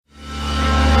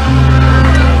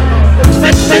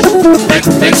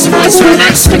Next monster,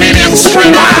 next comedian,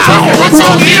 straight out. Let's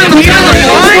all eat it together.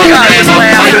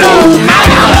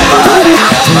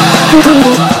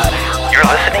 You're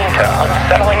listening to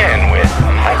Unsettling In with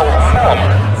Michael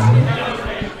Melmer.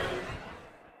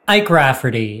 Ike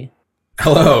Rafferty.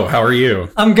 Hello, how are you?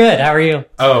 I'm good. How are you?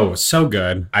 Oh, so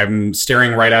good. I'm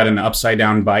staring right at an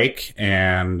upside-down bike,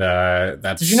 and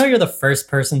that's... Did you know you're the first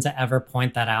person to ever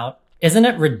point that out? Isn't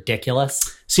it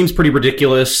ridiculous? Seems pretty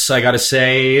ridiculous, I gotta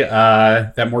say,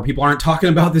 that more people aren't talking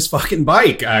about this fucking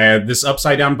bike. This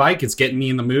upside-down bike, it's getting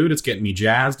me in the mood, it's getting me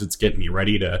jazzed, it's getting me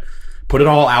ready to put it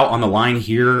all out on the line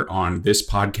here on this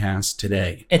podcast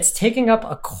today. It's taking up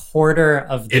a quarter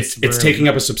of this room. It's taking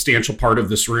up a substantial part of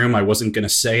this room. I wasn't going to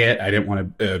say it. I didn't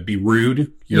want to be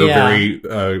rude. You're very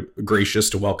gracious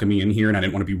to welcome me in here, and I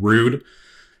didn't want to be rude.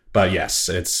 But yes,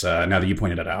 it's now that you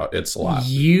pointed it out, it's a lot.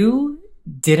 You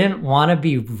didn't want to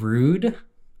be rude?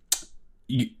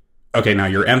 Okay, now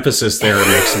your emphasis there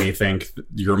makes me think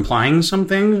you're implying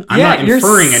something. I'm not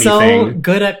inferring anything. You're so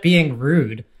good at being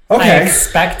rude. Okay. I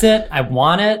expect it. I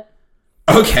want it.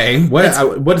 Okay.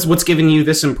 What's giving you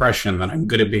this impression that I'm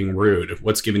good at being rude?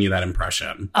 What's giving you that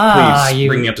impression? Please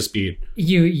bring me up to speed.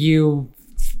 You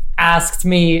asked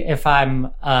me if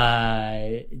I'm.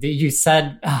 You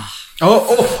said. Remember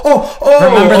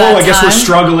that I guess time? we're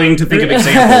struggling to think of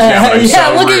examples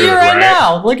now. Look at you right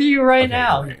now. Look at you right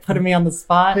now. Right. Putting me on the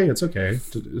spot. Hey, it's okay.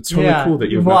 It's totally cool that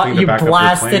you have nothing to back up your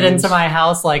blasted claims. into my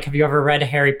house. Like, have you ever read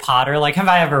Harry Potter? Like, have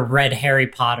I ever read Harry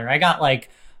Potter? I got like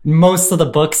most of the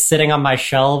books sitting on my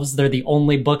shelves. They're the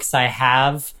only books I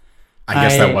have. I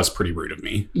guess that was pretty rude of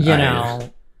me. You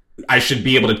know, I should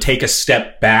be able to take a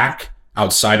step back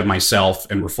outside of myself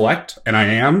and reflect, and I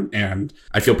am, and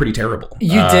I feel pretty terrible.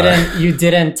 You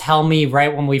didn't tell me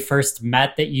right when we first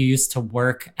met that you used to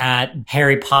work at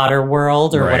Harry Potter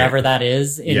World or whatever that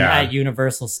is at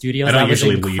Universal Studios. That was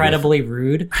incredibly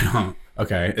rude. I don't.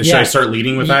 Okay. Should I start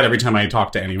leading with that every time I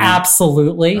talk to anyone?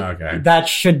 Absolutely. Okay. That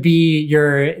should be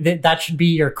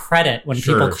your credit when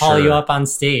people call you up on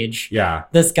stage. Yeah.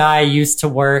 This guy used to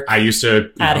work. I used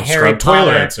to Harry scrub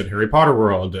toilets at Harry Potter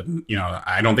World. And,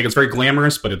 I don't think it's very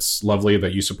glamorous, but it's lovely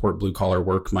that you support blue collar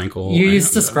work, Michael. You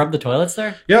used to scrub the toilets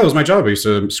there? Yeah, that was my job. I used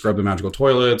to scrub the magical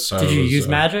toilets. Did you use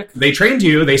magic? They trained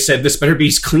you. They said this better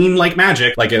be clean like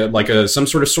magic, like some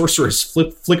sort of sorceress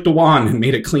flicked a wand and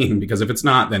made it clean. Because if it's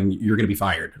not, then you're going to be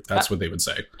fired. That's what they would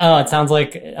say. Oh, it sounds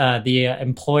like the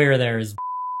employer there is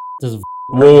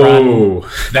whoa,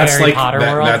 that's Harry like Potter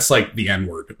World. That's like the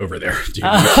N-word over there, dude.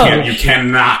 You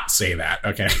cannot say that.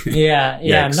 Okay.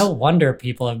 Yeah. No wonder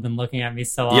people have been looking at me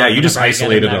so often. Yeah, you just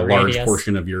isolated a large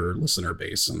portion of your listener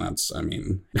base, and that's,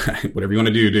 whatever you want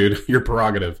to do, dude. Your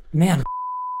prerogative. Man,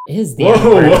 is the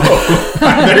whoa.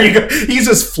 There you go. He's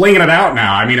just flinging it out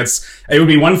now. It would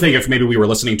be one thing if maybe we were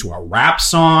listening to a rap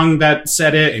song that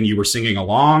said it and you were singing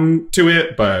along to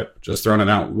it, but just throwing it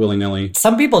out willy-nilly.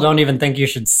 Some people don't even think you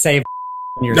should say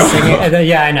when you're singing.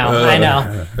 Yeah,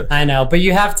 I know. But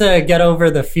you have to get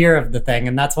over the fear of the thing,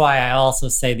 and that's why I also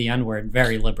say the N-word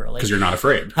very liberally. Because you're not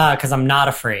afraid. Because I'm not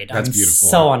afraid. That's I'm beautiful.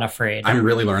 So unafraid. I'm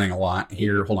really learning a lot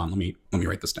here. Hold on, let me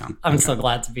write this down. I'm so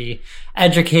glad to be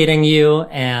educating you,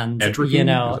 and educating?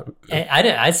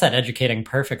 I said educating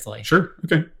perfectly. Sure.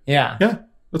 Okay. Yeah.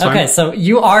 That's okay, fine. So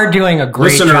you are doing a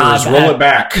great job. Listeners, roll it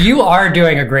back. You are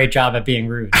doing a great job at being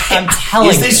rude. I'm telling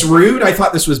you. Is this rude? I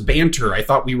thought this was banter. I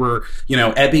thought we were,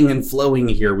 ebbing and flowing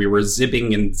here. We were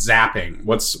zipping and zapping.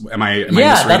 Am I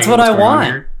that's what I want.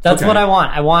 Here? That's what I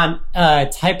want. I want a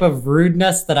type of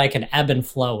rudeness that I can ebb and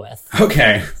flow with.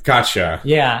 Okay, gotcha.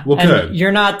 Yeah. Well, good.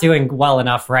 You're not doing well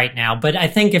enough right now, but I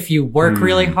think if you work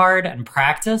really hard and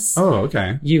practice,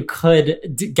 you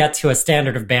could get to a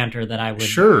standard of banter that I would...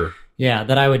 Sure. Yeah,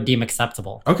 that I would deem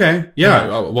acceptable. Okay. Yeah.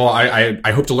 Well,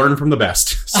 I hope to learn from the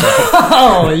best. So.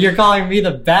 Oh, you're calling me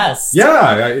the best.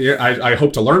 Yeah. I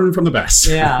hope to learn from the best.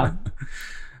 Yeah.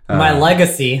 My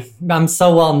legacy. I'm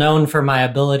so well known for my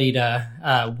ability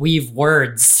to weave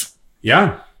words.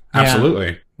 Yeah.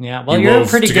 Absolutely. Yeah. Well, you you're wove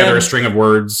pretty together good. a string of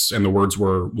words, and the words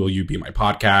were, "Will you be my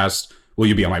podcast? Will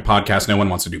you be on my podcast? No one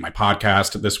wants to do my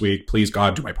podcast this week. Please,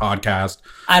 God, do my podcast."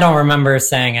 I don't remember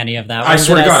saying any of that. I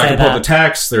swear to God, I can pull up the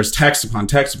text. There's text upon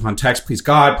text upon text. Please,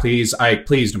 God, please,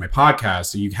 please do my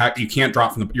podcast. You can't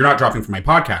drop from you're not dropping from my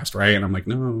podcast, right? And I'm like,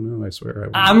 no, I swear. I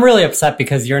won't. I'm really upset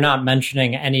because you're not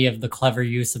mentioning any of the clever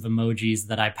use of emojis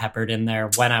that I peppered in there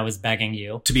when I was begging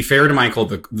you. To be fair to Michael,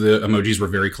 the emojis were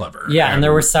very clever. Yeah, and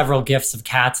there were several GIFs of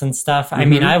cats and stuff. Mm-hmm. I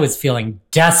mean, I was feeling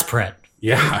desperate.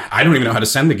 Yeah, I don't even know how to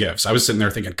send the GIFs. I was sitting there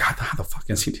thinking, God, how the fuck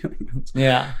is he doing this?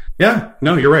 Yeah. Yeah,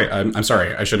 no, you're right. I'm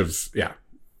sorry. I should have,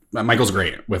 Michael's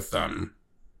great with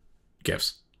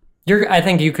GIFs. I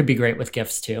think you could be great with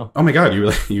gifts too. Oh my God,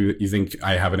 you think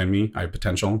I have it in me? I have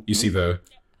potential. You see the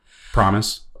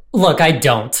promise. Look, I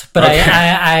don't, but okay.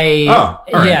 I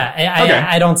right. Yeah,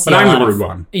 I don't see. But I'm the rude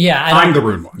one. Yeah, I'm the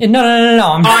rude one. No.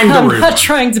 I'm the rude not one.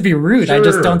 trying to be rude. Sure. I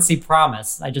just don't see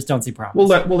promise. We'll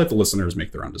let the listeners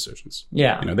make their own decisions.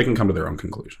 Yeah, they can come to their own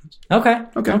conclusions. Okay.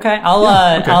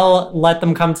 I'll let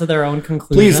them come to their own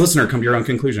conclusion. Please, listener, come to your own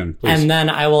conclusion. Please. And then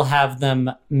I will have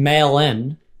them mail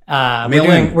in.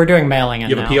 We're doing mailing in.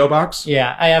 You have a P.O. box?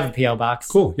 Yeah, I have a P.O. box.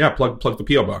 Cool. Yeah, plug the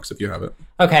P.O. box if you have it.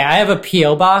 Okay, I have a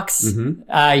P.O. box.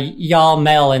 Mm-hmm. Y'all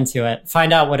mail into it.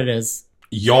 Find out what it is.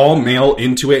 Y'all mail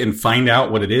into it and find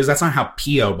out what it is? That's not how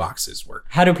P.O. boxes work.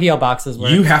 How do P.O. boxes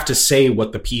work? You have to say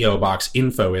what the P.O. box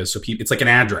info is. So it's like an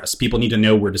address. People need to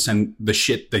know where to send the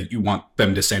shit that you want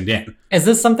them to send in. Is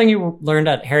this something you learned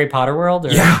at Harry Potter World?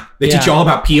 Or? Yeah. They teach you all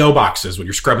about P.O. boxes when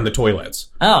you're scrubbing the toilets.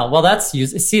 Oh, well, that's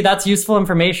useful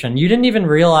information. You didn't even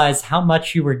realize how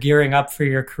much you were gearing up for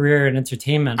your career in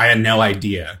entertainment. I had no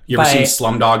idea. You ever seen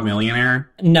Slumdog Millionaire?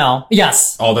 No.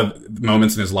 Yes. All the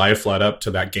moments in his life led up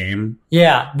to that game.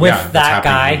 Yeah, with that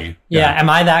guy. Yeah. Am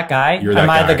I that guy? You're that Am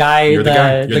I the guy, You're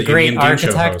the great Indian game show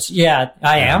architect? host. Yeah,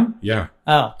 I am. Yeah.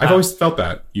 Oh, I've always felt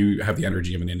that you have the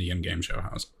energy of an Indian game show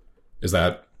host. Is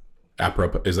that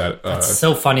apropos? Is that? It's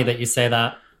so funny that you say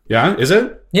that. Yeah, is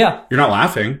it? Yeah. You're not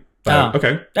laughing. But,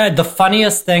 okay. The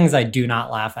funniest things I do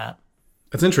not laugh at.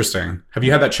 That's interesting. Have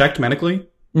you had that checked medically?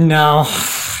 No.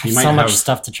 You might so much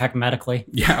stuff to check medically.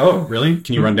 Yeah. Oh, really?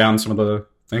 Can you run down some of the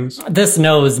things? This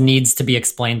nose needs to be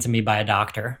explained to me by a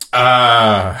doctor.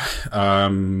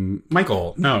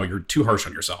 Michael, no, you're too harsh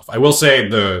on yourself. I will say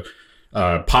the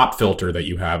pop filter that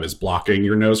you have is blocking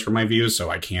your nose from my views, so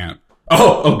I can't.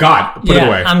 Oh God! Put it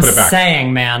away. I'm Put it back.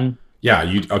 saying, man.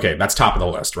 Yeah. Okay. That's top of the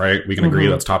list, right? We can agree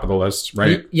that's top of the list,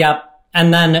 right? Yep.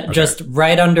 And then just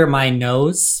right under my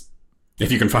nose,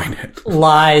 if you can find it,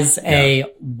 lies a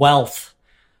wealth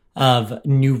of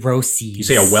neuroses. You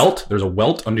say a welt? There's a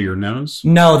welt under your nose?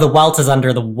 No, the welt is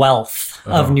under the wealth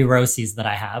of neuroses that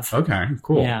I have. Okay,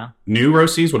 cool. Yeah.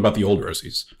 Neuroses? What about the old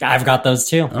roses? I've got those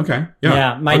too. Okay.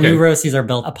 Yeah. My neuroses are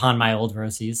built upon my old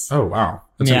roses. Oh, wow.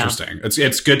 That's interesting.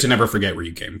 It's good to never forget where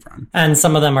you came from. And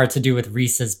some of them are to do with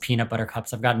Reese's peanut butter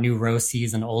cups. I've got new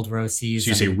Roses and old Roses. So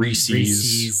you say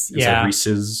Reese's? Yeah.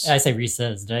 Reese's? I say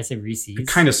Reese's. Did I say Reese's? It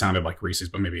kind of sounded like Reese's,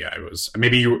 but maybe I was.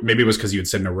 Maybe it was because you had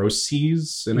said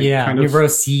neuroses.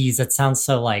 Neuroses. It sounds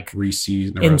so like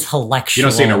Reese's. Intellectual. You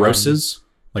don't say neuroses?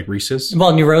 Like Reese's?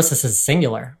 Well, neurosis is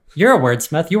singular. You're a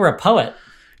wordsmith. You were a poet.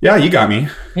 Yeah, you got me.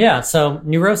 Yeah, so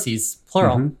neuroses,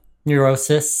 plural. Mm-hmm.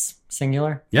 Neurosis,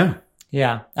 singular. Yeah.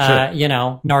 Yeah.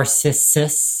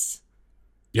 Narcissus.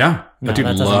 Yeah.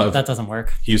 That doesn't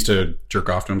work. He used to jerk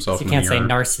off to himself. So you can't say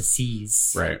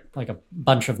narcisses. Right. Like a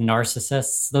bunch of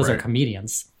narcissists. Those are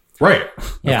comedians. Right.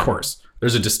 Yeah. Of course.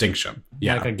 There's a distinction.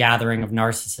 Yeah. Like a gathering of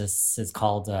narcissists is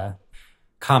called a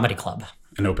comedy club.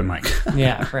 An open mic.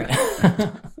 Yeah, right.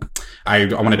 I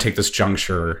want to take this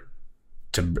juncture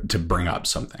to bring up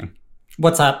something.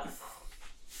 What's up?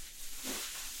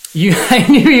 I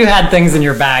knew you had things in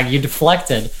your bag. You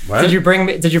deflected. What? Did you bring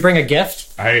a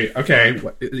gift?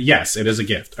 Yes, it is a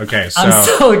gift. Okay, so I'm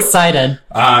so excited.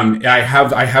 I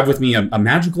have with me a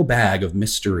magical bag of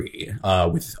mystery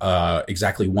with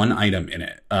exactly one item in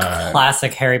it.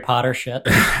 Classic Harry Potter shit.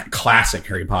 Classic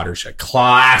Harry Potter shit.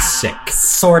 Classic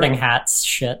sorting hats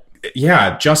shit.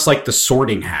 Yeah, just like the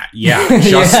sorting hat. Yeah,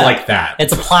 just like that.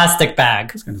 It's a plastic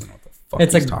bag.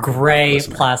 It's a gray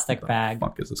plastic bag.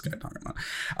 What the fuck is this guy talking about?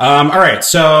 All right.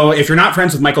 So if you're not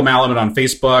friends with Michael Malamud on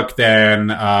Facebook, then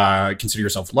consider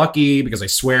yourself lucky, because I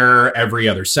swear every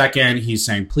other second he's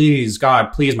saying, please,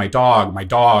 God, please, my dog,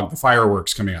 the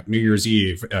fireworks coming up, New Year's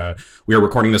Eve. We are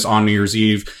recording this on New Year's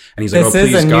Eve. And he's like, oh, please, God.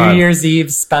 This is a New Year's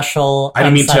Eve special. I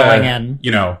don't mean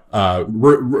to,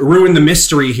 ruin the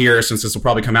mystery here, since this will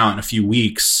probably come out in a few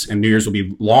weeks and New Year's will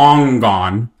be long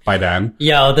gone by then.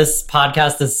 Yo, this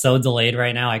podcast is so delayed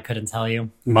right now, I couldn't tell you.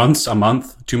 A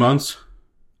month, 2 months.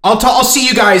 I'll see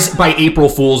you guys by April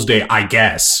Fool's Day, I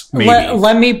guess. Maybe.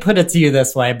 Let me put it to you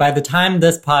this way. By the time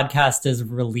this podcast is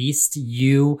released,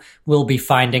 you will be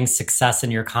finding success in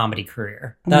your comedy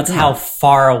career. That's how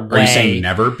far away. Are you saying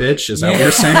never, bitch? Is that what you're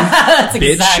saying? That's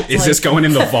bitch? Exactly. Is this going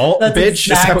in the vault, bitch?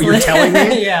 Exactly. Is that what you're telling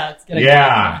me? Yeah. It's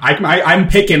gonna I'm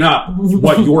picking up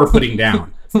what you're putting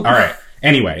down. All right.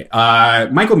 Anyway,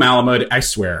 Michael Malamud, I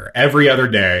swear, every other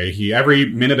day, every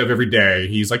minute of every day,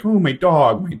 he's like, oh, my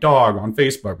dog on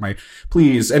Facebook, my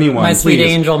sweet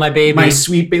angel, my baby. My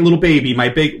sweet little baby, my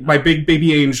big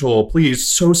baby angel, please,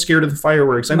 so scared of the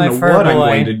fireworks. I don't know what I'm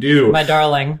going to do. My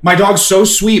darling. My dog's so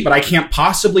sweet, but I can't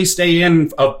possibly stay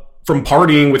in a from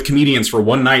partying with comedians for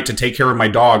one night to take care of my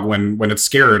dog when it's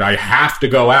scared. I have to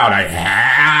go out.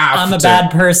 I'm a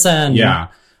bad person. Yeah.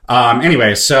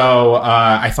 Anyway, so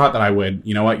I thought that I would,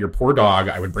 you know what, your poor dog,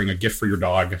 I would bring a gift for your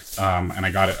dog, and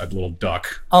I got it a little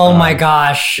duck. Oh my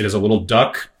gosh. It is a little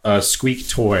duck squeak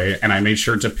toy, and I made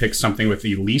sure to pick something with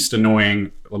the least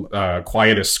annoying,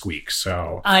 quietest squeak.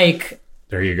 So, Ike,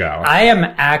 there you go. I am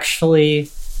actually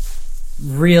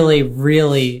really,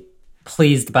 really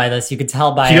pleased by this. You could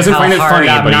tell by how hard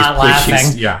I'm not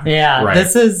laughing. Yeah. Right.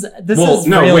 This is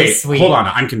really sweet. Hold on,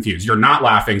 I'm confused. You're not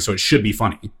laughing, so it should be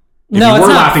funny. If no, you were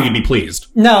laughing, you'd be pleased.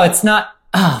 No, it's not.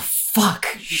 Oh, fuck.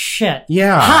 Shit.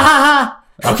 Yeah. Ha ha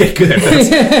ha. Okay, good.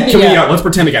 Let's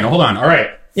pretend again. Hold on. All right.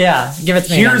 Yeah, give it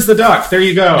to me. Here's the duck. There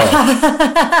you go.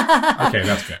 Okay,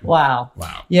 that's good. Wow.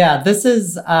 Yeah, this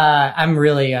is, I'm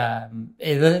really,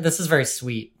 this is very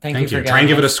sweet. Thank you for Try and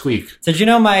give it a squeak. Did you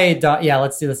know my dog? Yeah,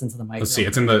 let's do this into the mic. Let's see.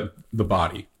 It's in the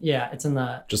body. Yeah, it's in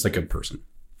the... Just like a person.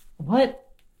 What?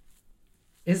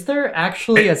 Is there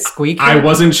actually a squeak here? I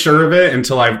wasn't sure of it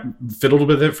until I fiddled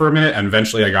with it for a minute, and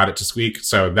eventually I got it to squeak.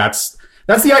 So that's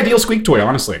the ideal squeak toy,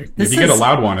 honestly. If you get a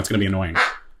loud one, it's going to be annoying.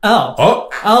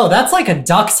 Oh, that's like a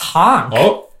duck's honk.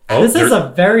 This is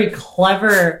a very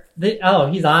clever...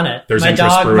 he's on it.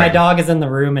 My dog is in the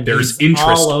room, and he's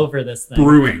all over this thing.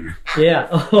 Brewing. Yeah.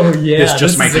 Oh, yeah. This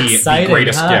just might be the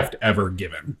greatest gift ever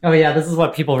given. Oh, yeah. This is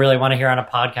what people really want to hear on a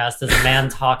podcast, is a man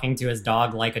talking to his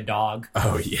dog like a dog.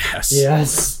 Oh, yes.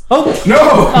 Yes. Oh,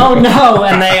 no! Oh, no!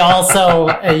 And they also...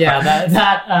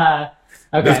 okay.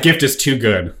 This gift is too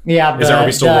good. Yeah. Are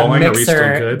we still rolling? Are we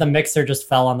still good? The mixer just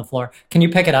fell on the floor. Can you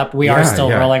pick it up? We are still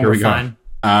rolling. We're fine.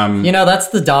 That's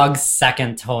the dog's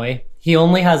second toy. He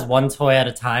only has one toy at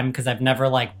a time because I've never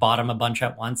bought him a bunch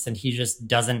at once, and he just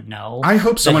doesn't know. I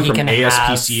hope someone from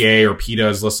ASPCA or PETA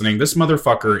is listening. This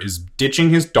motherfucker is ditching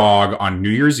his dog on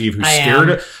New Year's Eve who's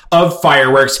scared of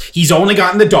fireworks. He's only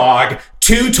gotten the dog,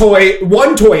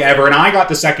 one toy ever, and I got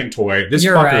the second toy. This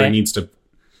fucker needs to...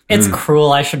 It's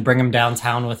cruel. I should bring him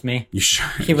downtown with me. You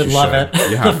should. He would love it.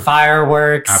 Yeah. The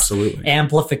fireworks. Absolutely.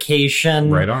 Amplification.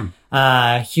 Right on.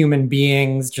 Human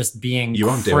beings just being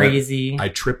crazy. I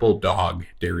triple dog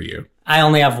dare you. I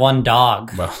only have one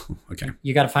dog. Well, okay.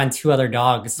 You got to find two other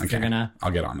dogs if you're going to...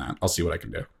 I'll get on that. I'll see what I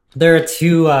can do. There are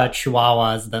two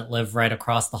Chihuahuas that live right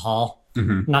across the hall.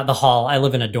 Mm-hmm. Not the hall. I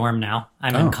live in a dorm now.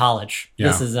 I'm in college. Yeah.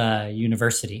 This is a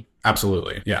university.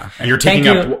 Absolutely. Yeah. And you're taking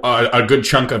up a good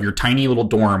chunk of your tiny little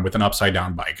dorm with an upside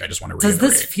down bike. I just want to reiterate.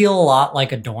 Does this feel a lot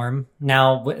like a dorm?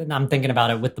 Now I'm thinking about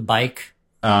it with the bike.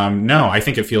 No, I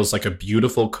think it feels like a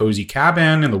beautiful, cozy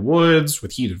cabin in the woods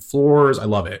with heated floors. I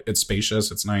love it. It's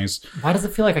spacious. It's nice. Why does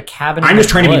it feel like a cabin? I'm just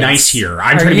trying to be nice here.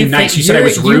 I'm trying to be nice. You said I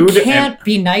was rude. You can't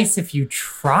be nice if you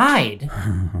tried.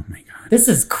 Oh my God. This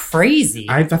is crazy.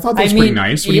 I thought that was pretty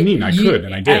nice. What do you mean? I could,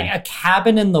 and I did. A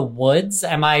cabin in the woods?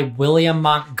 Am I William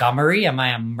Montgomery? Am I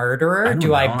a murderer?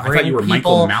 Do I bring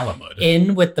people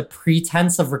in with the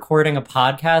pretense of recording a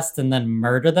podcast and then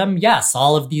murder them? Yes,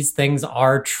 all of these things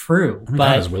are true. Oh my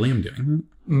God, is William doing that?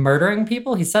 Murdering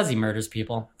people? He says he murders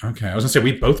people. Okay, I was gonna say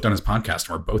we've both done his podcast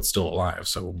and we're both still alive,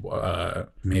 so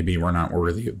maybe we're not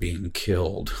worthy of being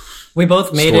killed. We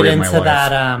both made it into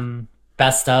that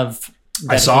best of.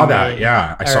 I saw that,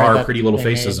 yeah. I saw our pretty little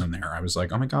faces in there. I was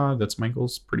like, oh my God, that's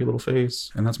Michael's pretty little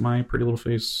face. And that's my pretty little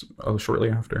face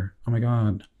shortly after. Oh my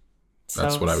God.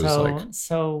 That's what I was like.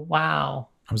 So, wow.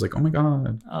 I was like, oh my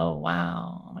God. Oh,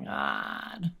 wow. Oh my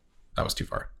God. That was too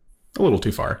far. A little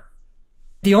too far.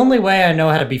 The only way I know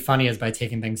how to be funny is by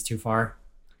taking things too far.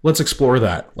 Let's explore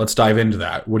that. Let's dive into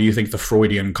that. What do you think the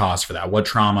Freudian cause for that? What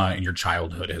trauma in your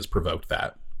childhood has provoked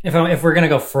that? If we're going to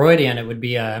go Freudian, it would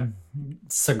be a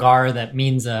cigar that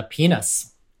means a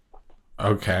penis.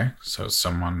 Okay. So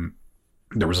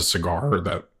there was a cigar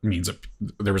that means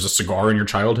there was a cigar in your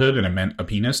childhood and it meant a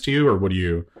penis to you? Or what are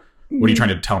you trying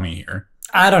to tell me here?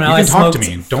 I don't know. You can talk to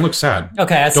me. Don't look sad.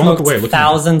 Okay. I smoked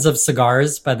thousands of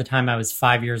cigars by the time I was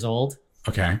 5 years old.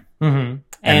 Okay. Mm-hmm.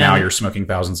 And now you're smoking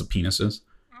thousands of penises?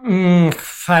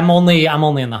 I'm only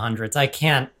in the hundreds.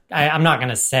 I'm not going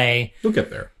to say. You'll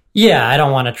get there. Yeah, I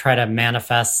don't want to try to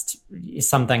manifest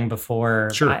something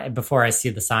before I see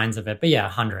the signs of it. But yeah,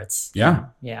 hundreds. Yeah.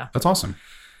 Yeah. That's awesome.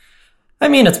 I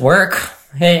mean, it's work.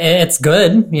 It's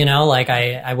good,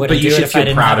 I wouldn't do it if I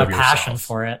didn't have a passion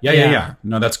for it. Yeah.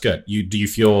 No, that's good. Do you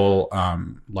feel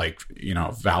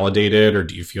validated, or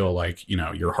do you feel like,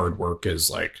 your hard work is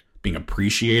being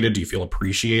appreciated? Do you feel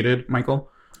appreciated, Michael?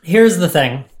 Here's the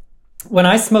thing. When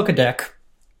I smoke a dick,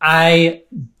 I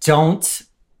don't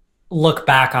look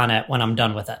back on it when I'm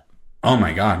done with it. Oh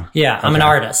my God. Yeah, okay. I'm an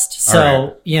artist.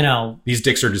 So, These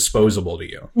dicks are disposable to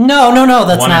you. No,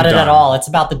 that's not it at all. It's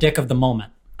about the dick of the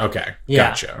moment. Okay, Yeah.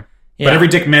 gotcha. Yeah. But every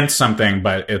dick meant something,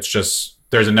 but it's just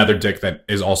there's another dick that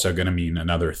is also going to mean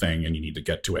another thing, and you need to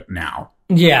get to it now.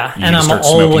 Yeah, You and need to I'm start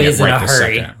smoking always it in right a this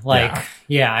hurry. second. Like,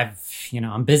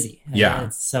 I'm busy. Yeah.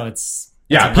 It's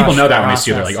Yeah, a people rush know that when they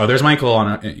see it. They're process. like, oh, there's Michael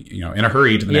on in a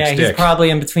hurry to the next he's dick. probably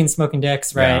in between smoking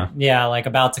dicks, right? Yeah, like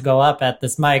about to go up at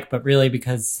this mic, but really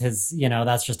because his,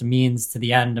 that's just a means to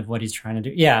the end of what he's trying to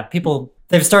do. Yeah, people,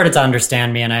 they've started to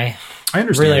understand me, and I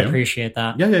understand really you. appreciate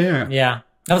that. Yeah. Yeah,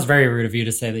 that was very rude of you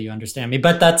to say that you understand me,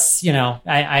 but that's,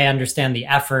 I understand the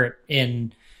effort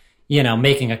in,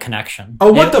 making a connection.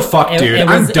 Oh, what the fuck, dude?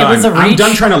 I'm done. It was a reach. I'm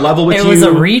done trying to level with you. It was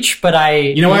a reach, but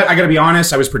You know what? I gotta be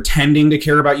honest. I was pretending to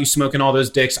care about you smoking all those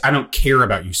dicks. I don't care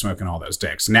about you smoking all those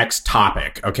dicks. Next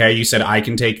topic, okay? You said I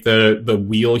can take the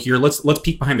wheel here. Let's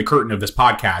peek behind the curtain of this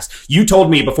podcast. You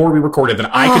told me before we recorded that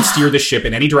I could steer the ship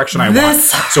in any direction I want.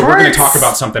 So we're gonna talk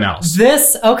about something else.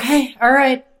 Okay, all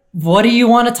right. What do you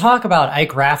want to talk about,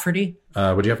 Ike Rafferty?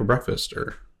 What'd you have for breakfast?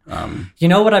 Or you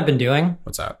know what I've been doing?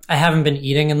 what's that? I haven't been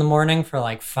eating in the morning for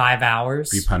like 5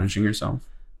 hours. Are you punishing yourself?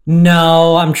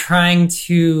 No, I'm trying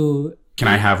to. Can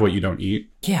I have what you don't eat?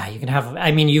 Yeah, you can have.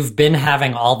 I mean, you've been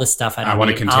having all the stuff I don't want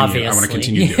to eat, continue. obviously. I want to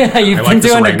continue. Yeah, you've been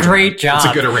doing a great job.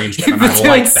 It's a good arrangement. You've been and I doing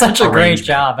like that such a great arrangement.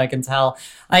 job. I can tell.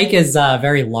 Ike is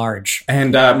very large.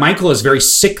 And Michael is very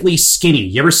sickly skinny.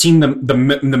 You ever seen the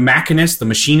machinist, the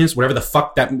machinist, whatever the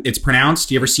fuck that it's pronounced?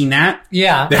 You ever seen that?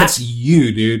 Yeah, That's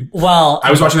you, dude. Well,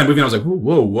 I was watching that movie and I was like,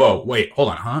 whoa, wait, hold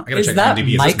on, huh? I gotta is check that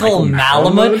IMDb. Michael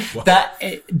Malamud?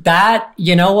 That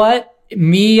you know what?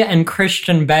 Me and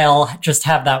Christian Bale just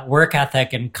have that work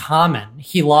ethic in common.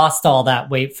 He lost all that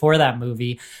weight for that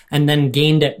movie and then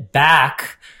gained it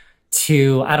back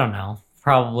to, I don't know,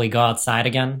 probably go outside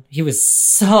again. He was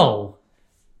so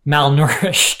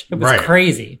malnourished. It was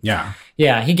crazy. Yeah.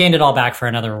 Yeah, he gained it all back for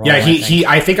another role. Yeah,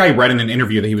 I think I read in an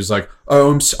interview that he was like,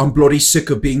 oh, I'm bloody sick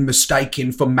of being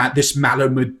mistaken for this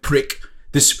Malamud prick,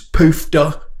 this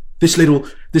poofter, this little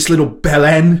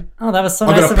bellend. Oh, that was so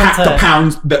I'm nice gonna of him pack to... the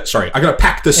pounds. I gotta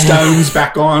pack the stones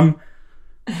back on.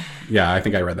 Yeah, I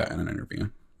think I read that in an interview.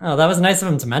 Oh, that was nice of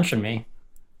him to mention me.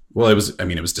 Well, it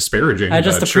was disparaging. I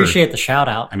just appreciate the shout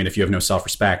out. I mean, if you have no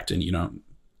self-respect and you don't,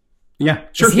 yeah,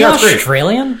 sure. Is he yeah, it's great.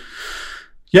 Australian?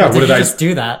 Yeah, what did I just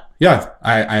do that? Yeah,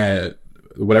 I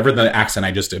whatever the accent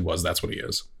I just did was, that's what he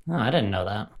is. Oh, I didn't know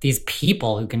that. These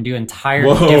people who can do entire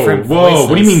different voices.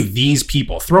 What do you mean these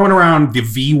people? Throwing around the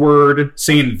V word,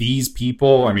 saying these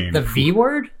people. I mean, the V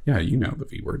word? Yeah, you know the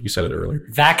V word. You said it earlier.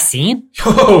 Vaccine?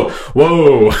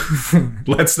 Whoa.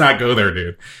 Let's not go there,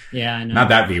 dude. Yeah, I know. Not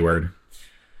that V word.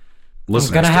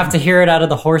 Listen, I'm gonna have to hear it out of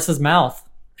the horse's mouth.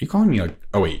 Are you calling me like?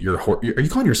 Oh wait, are you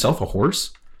calling yourself a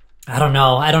horse? I don't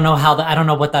know. I don't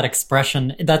know what that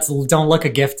expression. That's don't look a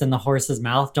gift in the horse's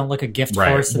mouth. Don't look a gift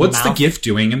horse in What's the mouth. the gift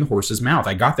doing in the horse's mouth?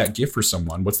 I got that gift for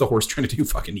someone. What's the horse trying to do?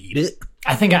 Fucking eat it?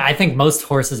 I think most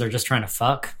horses are just trying to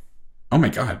fuck. Oh my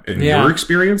god! In your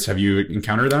experience, have you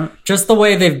encountered that? Just the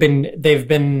way they've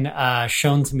been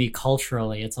shown to me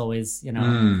culturally, it's always you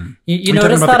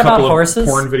notice that about horses.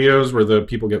 Porn videos where the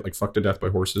people get like fucked to death by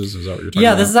horses. Is that what you're talking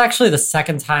about? Yeah, this is actually the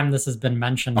second time this has been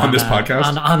mentioned on this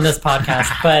podcast. On this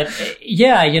podcast, but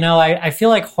yeah, I feel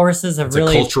like horses have it's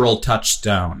really a cultural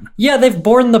touchstone. Yeah, they've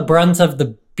borne the brunt of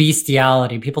the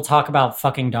bestiality. People talk about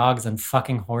fucking dogs and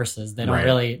fucking horses. They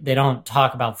don't they don't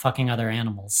talk about fucking other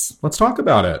animals. Let's talk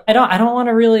about it. I don't want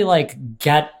to really like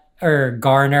get or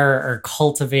garner or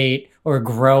cultivate or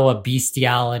grow a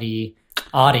bestiality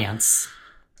audience.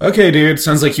 Okay, dude.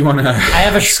 Sounds like you want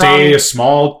to stay a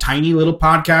small, tiny little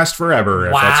podcast forever.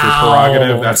 If that's your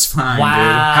prerogative, that's fine, dude.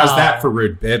 How's that for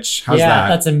rude, bitch? How's that?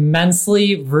 That's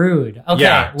immensely rude. Okay,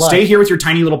 yeah, look. Stay here with your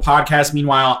tiny little podcast.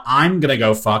 Meanwhile, I'm going to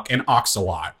go fuck an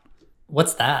oxalot.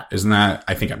 What's that? Isn't that?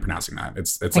 I think I'm pronouncing that.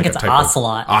 It's I think like it's a type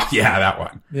ocelot. Yeah, that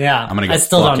one. Yeah, I'm gonna go. I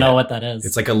still don't know what that is.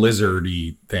 It's like a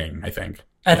lizardy thing. I think.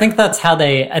 I think that's how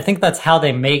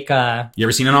they make. You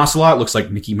ever seen an ocelot? Looks like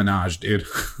Nicki Minaj, dude.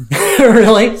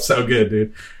 Really? So good,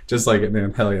 dude. Just like it,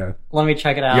 man. Hell yeah. Let me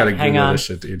check it out. You gotta Hang Google on. this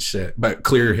shit, dude. Shit. But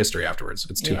clear your history afterwards.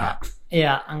 It's too hot.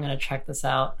 Yeah, I'm gonna check this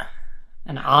out.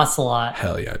 An ocelot.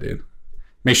 Hell yeah, dude.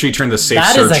 Make sure you turn the safe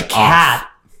that search off. That is a cat. Off.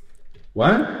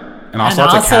 What? An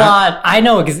ocelot's a cat? I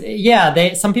know.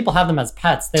 Yeah, some people have them as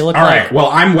pets. They look All like... right, well,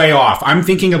 I'm way off. I'm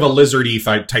thinking of a lizardy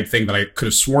type thing that I could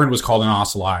have sworn was called an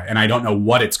ocelot, and I don't know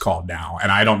what it's called now,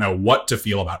 and I don't know what to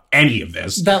feel about any of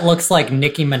this. That looks like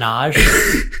Nicki Minaj.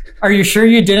 Are you sure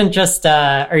you didn't just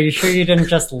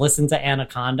listen to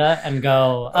Anaconda and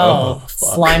go,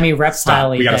 slimy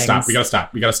reptile-y We gotta things.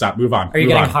 stop. Move on. Are you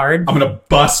getting hard? I'm gonna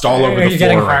bust all over the floor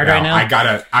getting hard right now?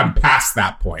 I'm past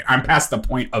that point. I'm past the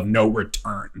point of no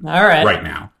return. All All right. Right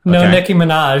now. No Nicki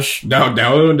Minaj. No,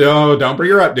 don't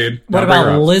bring her up, dude. What about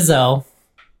Lizzo?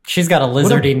 She's got a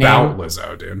lizardy name. What about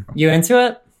Lizzo, dude? You into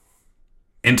it?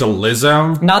 Into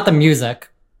Lizzo? Not the music.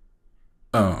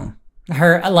 Oh.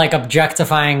 Her, like,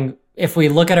 objectifying... If we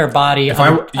look at her body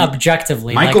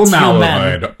objectively, Michael like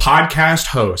Malawood, podcast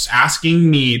host, asking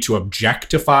me to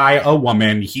objectify a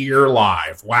woman here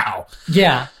live. Wow.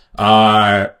 Yeah.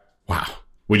 Wow.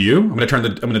 Would you? I'm gonna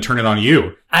turn it on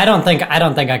you. I don't think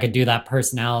I could do that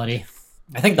personality.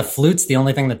 I think the flute's the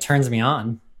only thing that turns me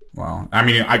on. Well, I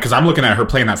mean, because I'm looking at her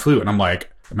playing that flute, and I'm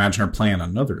like, imagine her playing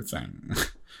another thing.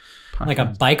 Like a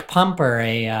bike pump or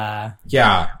a...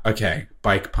 Yeah, okay.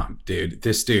 Bike pump, dude.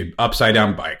 This dude, upside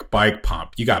down bike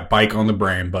pump. You got bike on the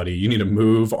brain, buddy. You need to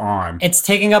move on. It's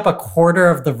taking up a quarter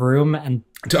of the room and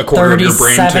a quarter of your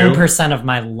brain, too? 37% of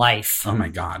my life. Oh, my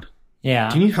God. Yeah.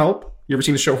 Do you need help? You ever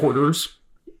seen the show Hoarders?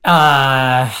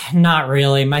 Not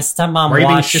really. My stepmom Why are you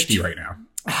being shifty right now?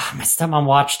 My stepmom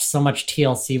watched so much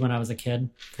TLC when I was a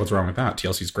kid. What's wrong with that?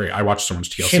 TLC's great. I watched so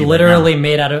much TLC. She literally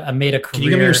made a career. Can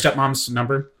you give me your stepmom's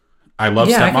number? I love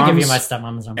stepmoms. Yeah, I can give you my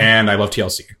stepmom's number. And I love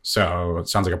TLC. So it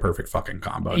sounds like a perfect fucking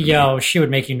combo. Yo, she would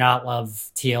make you not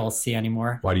love TLC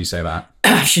anymore. Why do you say that?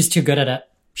 She's too good at it.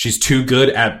 She's too good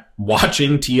at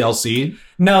watching TLC?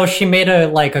 No, she made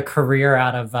a career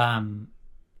out of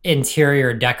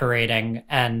interior decorating,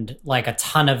 and like a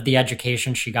ton of the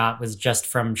education she got was just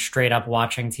from straight up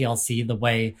watching TLC the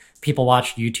way people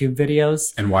watch YouTube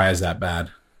videos. And why is that bad?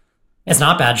 It's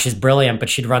not bad. She's brilliant, but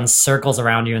she'd run circles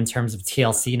around you in terms of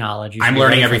TLC knowledge. I'm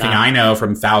learning everything I know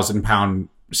from 1,000-pound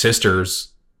sisters.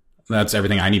 That's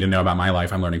everything I need to know about my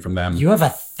life. I'm learning from them. You have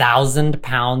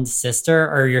 1,000-pound sister,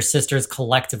 or your sisters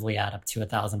collectively add up to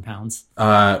 1,000 pounds?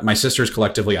 My sisters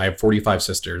collectively, I have 45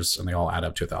 sisters, and they all add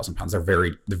up to 1,000 pounds. They're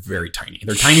very tiny.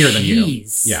 They're tinier than you.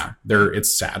 Yeah,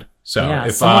 it's sad. So yeah,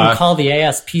 if someone call the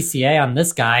ASPCA on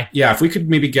this guy. Yeah, if we could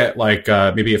maybe get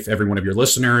maybe if every one of your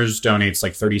listeners donates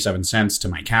like 37 cents to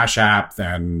my Cash App,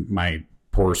 then my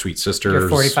poor sweet sisters, your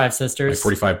 45 sisters, my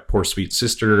 45 poor sweet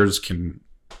sisters can,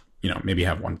 maybe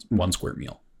have one square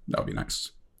meal. That would be nice.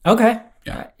 Okay.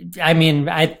 Yeah. I mean,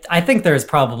 I think there's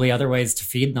probably other ways to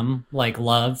feed them, like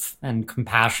love and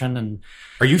compassion and.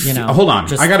 Are you? Hold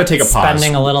on, I got to take a pause.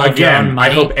 Spending a little of your own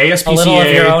money. I hope ASPCA, a little of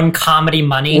your own comedy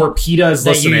money, or PETA is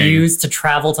listening. That you use to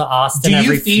travel to Austin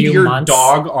every few months. Do you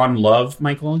feed your dog on love,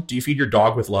 Michael? Do you feed your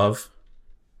dog with love?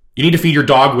 You need to feed your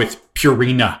dog with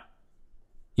Purina.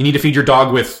 You need to feed your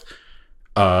dog with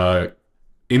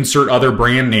insert other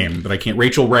brand name that I can't.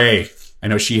 Rachel Ray. I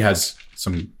know she has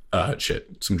some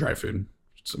dry food,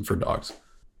 for dogs.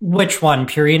 Which one,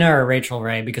 Purina or Rachel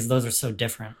Ray? Because those are so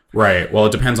different. Right. Well,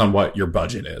 it depends on what your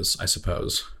budget is, I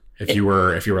suppose. If you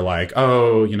were like,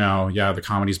 oh, the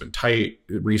comedy's been tight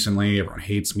recently. Everyone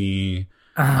hates me.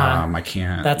 I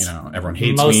can't. Everyone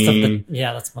hates me.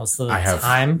 That's most of the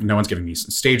time. No one's giving me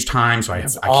stage time, so I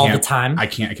can't. All the time. I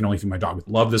can only feed my dog with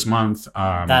love this month.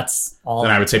 That's all. Then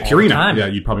I would say Purina. Yeah,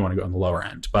 you'd probably want to go on the lower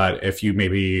end. But if you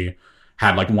maybe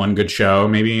had like one good show,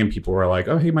 maybe, and people were like,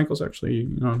 oh, hey, Michael's actually,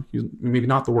 he's maybe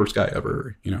not the worst guy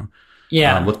ever,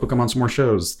 Yeah. Let's book him on some more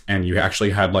shows. And you actually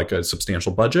had like a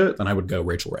substantial budget, then I would go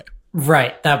Rachel Ray.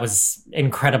 Right. That was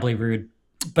incredibly rude.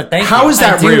 But thank you. How is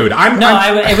that rude?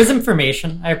 It was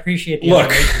information. I appreciate the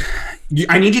information.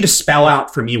 I need you to spell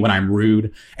out for me when I'm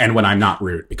rude and when I'm not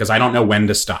rude, because I don't know when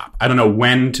to stop. I don't know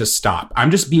when to stop. I'm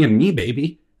just being me,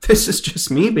 baby. This is just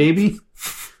me, baby.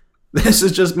 This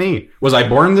is just me. Was I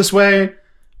born this way,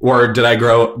 or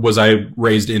was I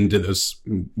raised into this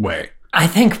way? I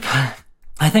think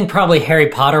probably Harry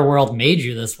Potter world made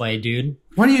you this way, dude.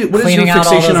 What is your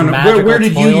fixation on where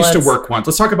did you used to work once?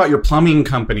 Let's talk about your plumbing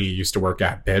company you used to work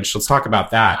at, bitch. Let's talk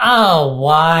about that. Oh,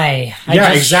 why?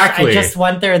 Exactly. I just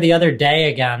went there the other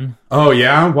day again. Oh,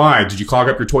 yeah? Why? Did you clog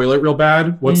up your toilet real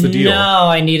bad? What's the deal? No,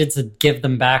 I needed to give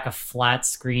them back a flat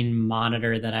screen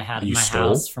monitor that I had in my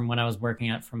house from when I was working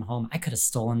at from home. I could have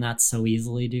stolen that so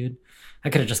easily, dude. I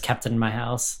could have just kept it in my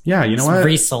house. Yeah, you know what?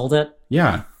 Resold it.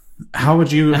 Yeah. How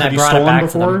would you, have you stolen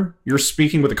before? You're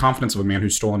speaking with the confidence of a man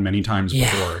who's stolen many times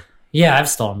before. Yeah, I've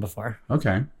stolen before.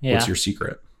 Okay. Yeah. What's your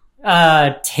secret?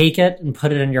 Take it and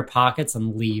put it in your pockets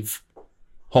and leave.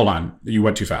 Hold on. You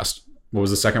went too fast. What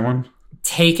was the second one?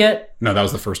 Take it. No, that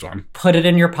was the first one. Put it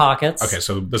in your pockets. Okay,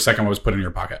 so the second one was put in your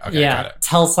pocket. Okay, got it.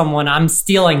 Tell someone I'm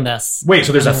stealing this. Wait,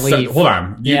 so there's hold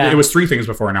on. It was 3 things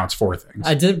before, now it's 4 things.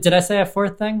 Did I say a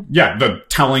 4th thing? Yeah, the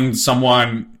telling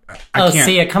someone.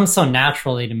 See, it comes so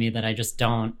naturally to me that I just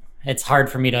don't. It's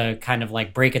hard for me to kind of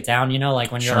like break it down,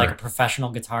 like when you're like a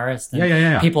professional guitarist.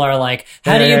 And people are like,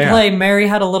 how do you play Mary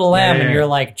Had a Little Lamb? And you're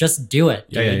like, just do it.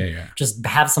 Dude. Just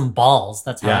have some balls.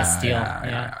 That's how I steal.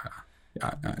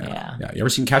 Yeah. You ever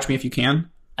seen Catch Me If You Can?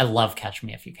 I love Catch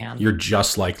Me If You Can. You're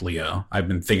just like Leo. I've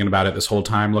been thinking about it this whole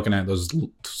time, looking at those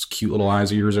cute little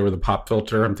eyes of yours over the pop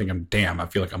filter. I'm thinking, damn, I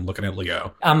feel like I'm looking at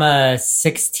Leo. I'm a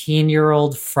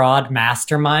 16-year-old fraud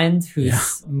mastermind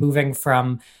who's moving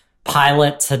from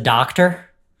pilot to doctor.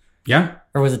 Yeah.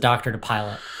 Or was it doctor to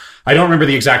pilot? I don't remember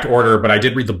the exact order, but I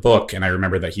did read the book, and I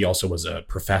remember that he also was a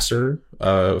professor,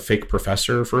 a fake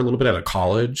professor for a little bit at a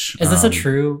college. Is this a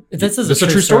true? This is a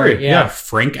true story. Yeah.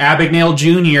 Frank Abagnale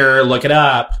Jr. Look it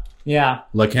up. Yeah.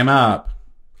 Look him up.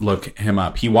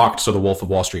 He walked so the Wolf of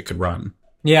Wall Street could run.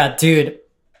 Yeah, dude.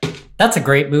 That's a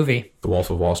great movie. The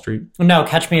Wolf of Wall Street? No,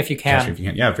 Catch Me If You Can. Catch Me If You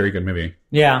Can. Yeah, very good movie.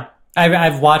 Yeah.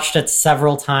 I've watched it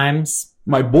several times.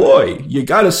 My boy, you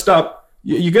gotta stop.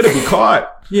 You gotta be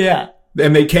caught. Yeah.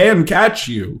 And they can catch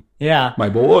you. Yeah. My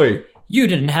boy. You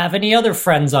didn't have any other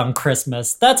friends on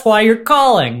Christmas. That's why you're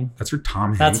calling. That's your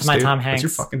Tom Hanks. That's my dude. Tom Hanks.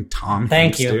 That's your fucking Tom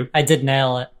Thank Hanks. you. Dude. I did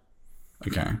nail it.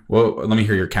 Okay. Well, let me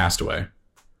hear your Castaway.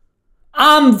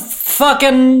 I'm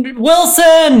fucking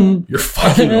Wilson. You're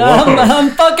fucking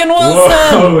I'm fucking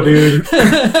Wilson. Whoa, dude.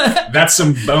 That's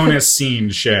some bonus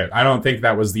scene shit. I don't think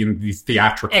that was the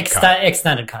theatrical cut.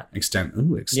 Extended cut.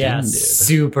 Extended. Yeah,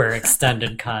 super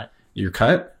extended cut. Your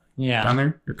cut? Yeah. Down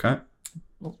there? Your cut?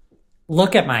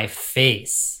 Look at my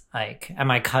face. Like, am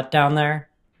I cut down there?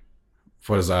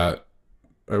 What is that?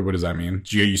 What does that mean?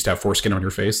 Do you used to have foreskin on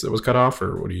your face that was cut off,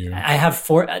 or what do you? I have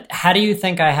How do you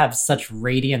think I have such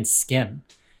radiant skin?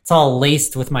 It's all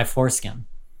laced with my foreskin.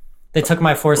 They took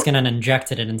my foreskin and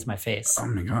injected it into my face. Oh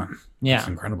my god! Yeah, that's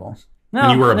incredible. No,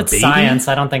 when you were a it's baby? Science.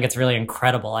 I don't think it's really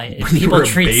incredible. People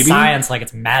treat science like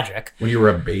it's magic. When you were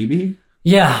a baby?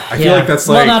 Yeah, I feel like that's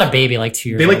like not a baby, like 2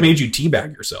 years. They old. made you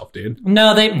teabag yourself, dude.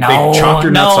 No, they chopped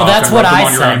your nuts off that's and what rubbed them I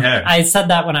on your own said. head. I said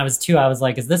that when I was 2. I was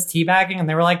like, "Is this teabagging?" And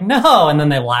they were like, "No." And then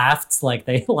they laughed, like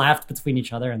they laughed between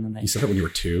each other, and then they. You said that when you were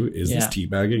 2. Is this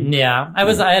teabagging? Yeah, I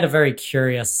had a very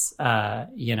curious,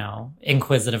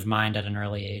 inquisitive mind at an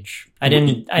early age. I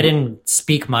didn't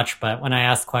speak much, but when I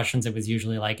asked questions, it was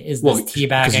usually like, "Is this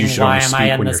teabagging? Why am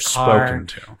I in this car?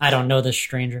 I don't know this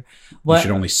stranger." You should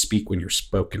only speak when you're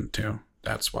spoken to.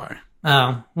 That's why.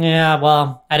 Oh, yeah,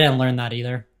 well, I didn't learn that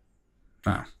either.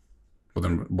 Oh. Well,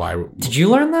 then why? Did you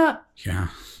learn that? Yeah.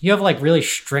 You have, like, really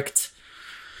strict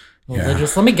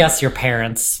religious... Let me guess your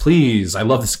parents. Please, I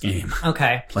love this game.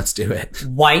 Okay. Let's do it.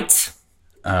 White?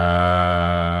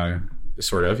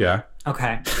 Sort of, yeah.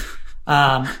 Okay.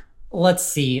 Let's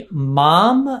see.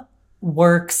 Mom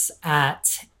works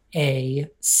at a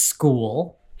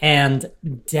school, and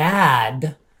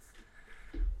Dad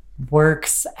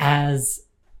works as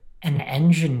an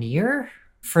engineer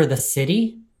for the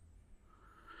city.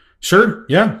 Sure.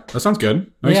 Yeah. That sounds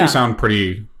good. That makes me sound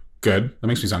pretty good. That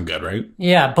makes me sound good, right?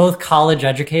 Yeah. Both college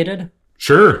educated.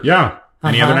 Sure. Yeah.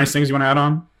 Any other nice things you want to add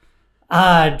on?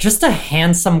 Just a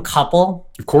handsome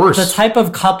couple. Of course. The type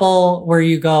of couple where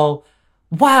you go,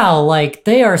 wow, like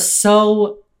they are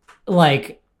so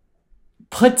like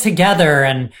put together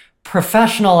and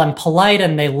professional and polite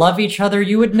and they love each other.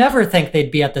 You would never think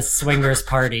they'd be at this swingers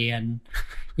party and,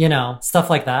 stuff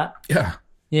like that. Yeah.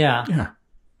 Yeah. Yeah.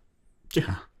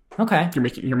 Yeah. Okay.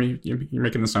 You're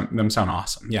making them sound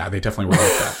awesome. Yeah, they definitely were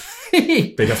like that.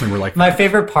 They definitely were like that. My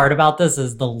favorite part about this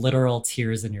is the literal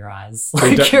tears in your eyes.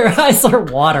 Like your eyes are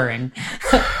watering.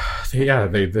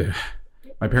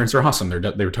 My parents are awesome.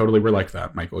 They totally were like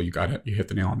that. Michael, you got it. You hit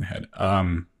the nail on the head.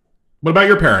 What about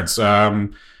your parents?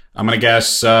 I'm gonna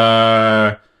guess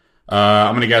a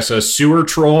sewer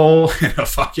troll and a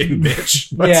fucking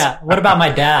bitch. Yeah. What about my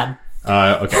dad?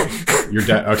 Okay. Your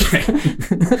dad. Okay.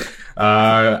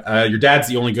 Your dad's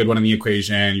the only good one in the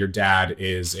equation. Your dad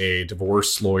is a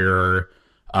divorce lawyer,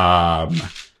 and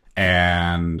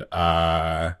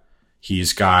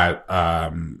he's got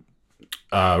a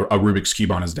Rubik's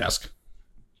Cube on his desk.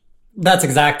 That's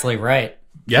exactly right.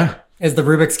 Yeah. Is the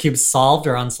Rubik's Cube solved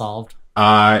or unsolved?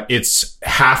 It's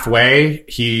halfway.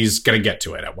 He's gonna get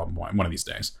to it at one point, one of these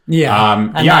days.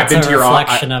 Yeah. I've been to your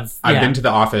office. I've been to the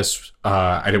office.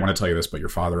 I didn't want to tell you this, but your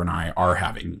father and I are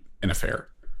having an affair.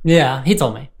 Yeah, he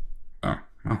told me. Oh,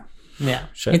 well. Yeah,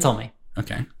 shit. He told me.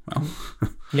 Okay, well.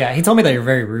 Yeah, he told me that you're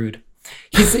very rude.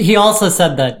 He also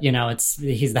said that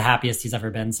he's the happiest he's ever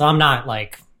been. So I'm not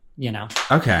like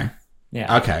Okay.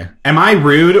 Yeah. Okay. Am I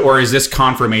rude or is this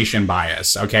confirmation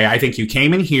bias? Okay. I think you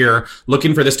came in here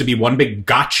looking for this to be one big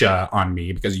gotcha on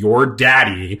me because your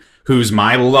daddy, who's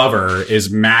my lover, is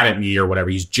mad at me or whatever.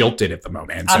 He's jilted at the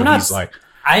moment. So he's like,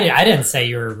 I didn't say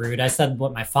you were rude. I said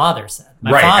what my father said.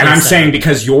 Right. And I'm saying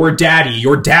because your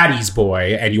daddy's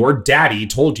boy, and your daddy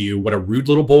told you what a rude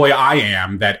little boy I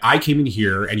am, that I came in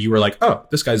here and you were like, oh,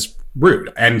 this guy's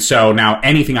rude. And so now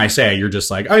anything I say, you're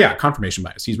just like, oh yeah, confirmation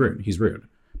bias. He's rude.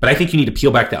 But I think you need to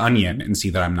peel back the onion and see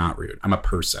that I'm not rude. I'm a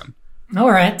person. All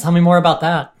right. Tell me more about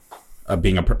that.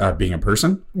 Being a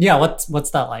person? Yeah. What's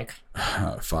that like?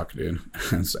 Fuck, dude.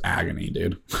 It's agony,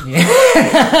 dude. Yeah.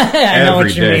 I know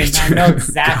what you mean. Dude. I know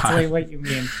exactly what you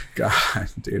mean. God,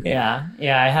 dude. Yeah.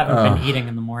 I haven't been eating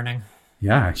in the morning.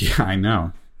 Yeah, I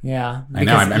know. Yeah. I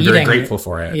know. I'm very grateful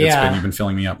for it. Yeah. You've been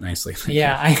filling me up nicely.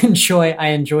 Yeah. I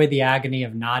enjoy the agony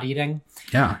of not eating.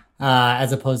 Yeah.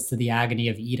 As opposed to the agony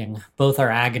of eating. Both are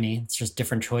agony. It's just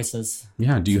different choices.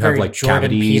 Yeah. Do you have like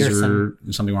cavities or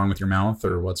something wrong with your mouth,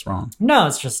 or what's wrong? No,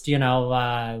 it's just,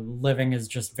 living is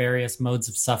just various modes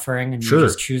of suffering, and you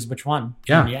just choose which one.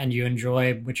 Yeah. And you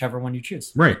enjoy whichever one you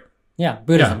choose. Right. Yeah.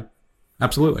 Buddhism. Yeah,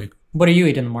 absolutely. What do you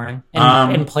eat in the morning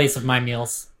in place of my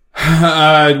meals?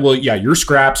 Well, yeah, your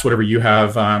scraps, whatever you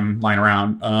have lying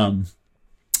around. And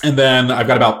then I've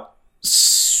got about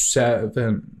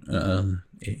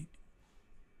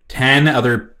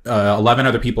 11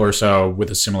 other people or so with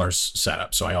a similar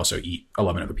setup. So I also eat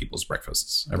 11 other people's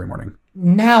breakfasts every morning.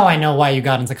 Now I know why you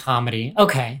got into comedy.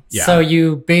 Okay. Yeah. So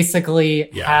you basically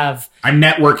have... I'm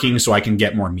networking so I can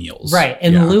get more meals. Right.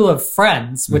 In lieu of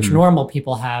friends, which normal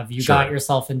people have, you got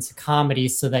yourself into comedy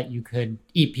so that you could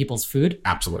eat people's food.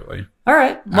 Absolutely. All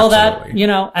right. Well,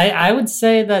 I would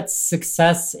say that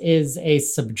success is a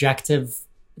subjective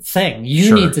thing.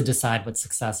 You need to decide what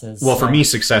success is. Well, for me,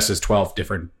 success is 12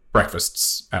 different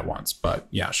breakfasts at once, but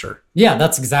yeah, sure. Yeah,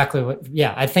 that's exactly what,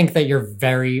 I think that you're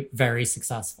very, very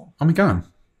successful. Oh my God.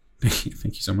 Thank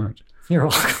you so much. You're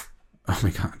welcome. Oh my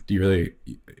God. Do you really,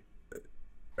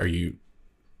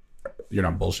 you're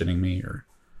not bullshitting me, or?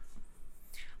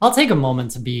 I'll take a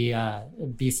moment to be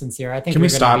sincere. I think can we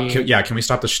stop? Can we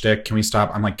stop the shtick? Can we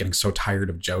stop? I'm like getting so tired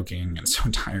of joking and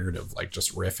so tired of like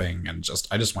just riffing and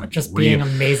I just want to be real. Being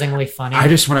amazingly funny. I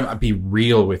just want to be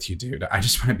real with you, dude. I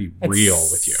just want to be real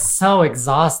with you. So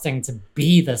exhausting to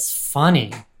be this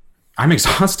funny. I'm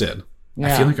exhausted.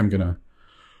 Yeah. I feel like I'm gonna.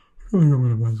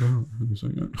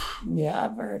 Yeah,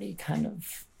 I've already kind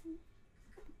of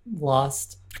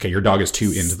lost. Okay, your dog is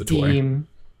too into the toy.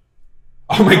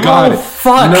 Oh my God. Oh,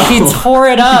 fuck. No. He tore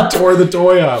it up. He tore the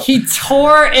toy up. He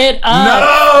tore it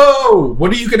up. No!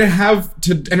 What are you going to have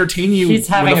to entertain you He's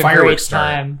having when the fireworks a great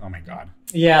time. Start? Oh my God.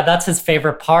 Yeah, that's his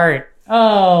favorite part.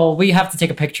 Oh, we have to take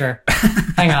a picture.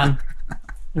 Hang on.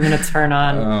 I'm going to turn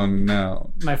on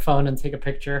my phone and take a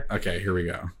picture. Okay, here we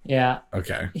go. Yeah.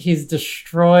 Okay. He's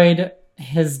destroyed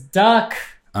his duck.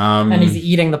 And he's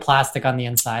eating the plastic on the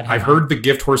inside. I've heard the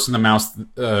gift horse in the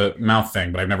mouth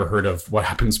thing, but I've never heard of what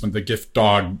happens when the gift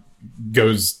dog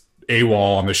goes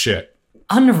AWOL on the shit.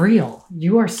 Unreal.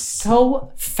 You are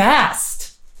so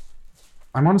fast.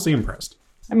 I'm honestly impressed.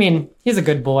 I mean, he's a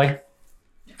good boy.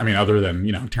 I mean, other than,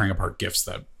 tearing apart gifts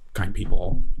that kind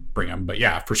people bring him. But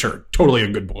yeah, for sure. Totally a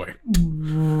good boy.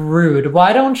 Rude.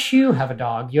 Why don't you have a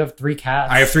dog? You have 3 cats.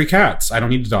 I have 3 cats. I don't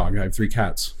need a dog. I have 3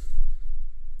 cats.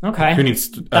 Okay. Who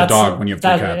needs a dog when you have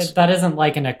 3 cats? That isn't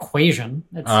like an equation.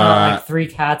 It's not like 3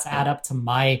 cats add up to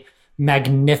my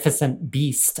magnificent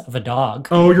beast of a dog.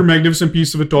 Oh, your magnificent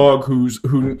beast of a dog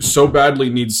who so badly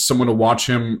needs someone to watch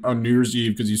him on New Year's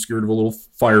Eve because he's scared of a little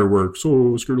fireworks.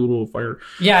 Oh, scared of a little fire.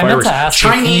 Yeah, fireworks. I meant to ask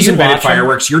Chinese invented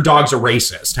fireworks. Your dog's a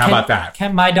racist. How about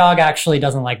that? My dog actually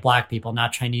doesn't like black people,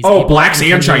 not Chinese people. Oh, blacks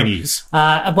and Chinese.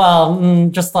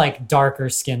 Just like darker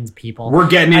skinned people. We're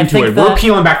getting into it. We're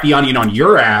peeling back the onion on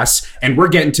your ass, and we're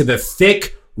getting to the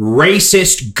thick,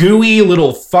 racist, gooey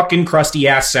little fucking crusty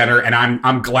ass center, and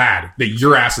I'm glad that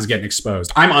your ass is getting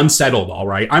exposed. I'm unsettled, all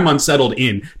right? I'm unsettled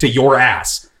into your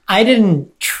ass. I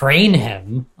didn't train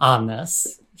him on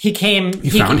this. He came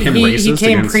he came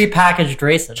prepackaged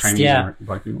racist. Chinese and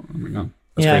black people. Oh my God.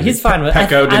 That's crazy. He's fine with it. I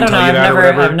don't know.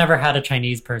 I've never had a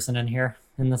Chinese person in here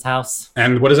in this house.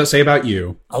 And what does that say about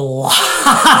you? A lot.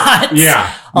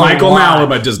 Yeah. Michael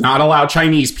Malama does not allow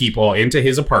Chinese people into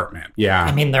his apartment. Yeah.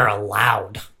 I mean, they're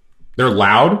allowed. They're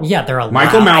loud? Yeah, they're allowed.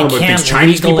 Michael Malama thinks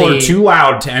Chinese people are too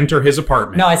loud to enter his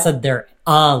apartment. No, I said they're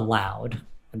allowed.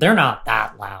 They're not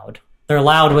that loud. They're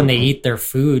loud when they eat their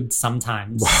food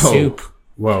sometimes. Whoa. Soup.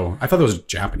 Whoa. I thought those were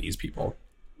Japanese people.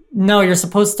 No, you're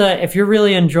supposed to, if you're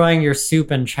really enjoying your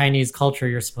soup in Chinese culture,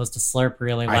 you're supposed to slurp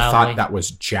really loudly. I thought that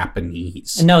was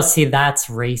Japanese. No, see, that's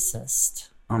racist.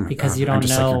 Oh my because God. You don't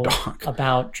know like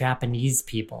about Japanese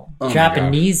people. Oh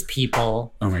Japanese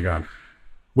people. Oh my God.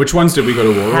 Which ones did we go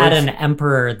to war with? Had an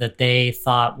emperor that they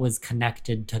thought was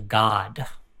connected to God.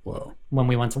 Whoa. When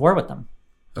we went to war with them.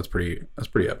 That's pretty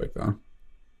epic, though.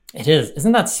 It is.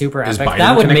 Isn't that super epic? Biden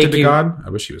that would connected make to God? I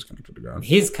wish he was connected to God.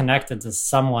 He's connected to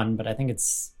someone, but I think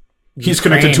it's He's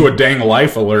connected to a dang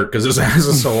life alert because his ass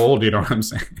is so old, you know what I'm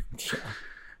saying?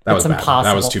 That was impossible. Bad.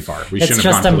 That was too far. It's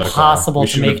just impossible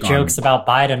to make jokes about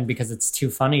Biden because it's too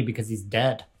funny because he's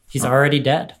dead. He's already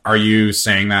dead. Are you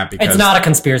saying that because... It's not a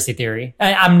conspiracy theory.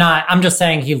 I'm not. I'm just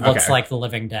saying he looks like the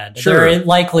living dead. Sure. There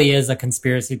likely is a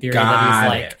conspiracy theory that he's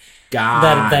like...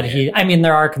 I mean,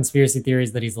 there are conspiracy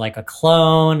theories that he's like a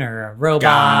clone or a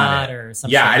robot or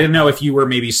something. Yeah, I didn't know if you were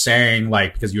maybe saying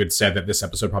like, because you had said that this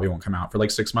episode probably won't come out for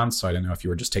like 6 months. So I didn't know if you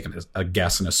were just taking a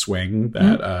guess and a swing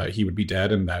that he would be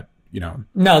dead and that, you know.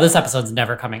 No, this episode's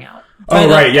never coming out.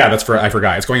 Right. Yeah, I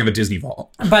forgot. It's going in the Disney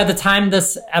vault. By the time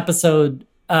this episode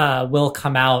will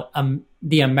come out,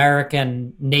 the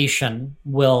American nation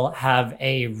will have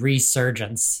a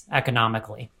resurgence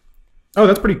economically. Oh,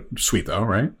 that's pretty sweet though,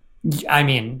 right? I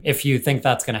mean, if you think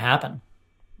that's going to happen.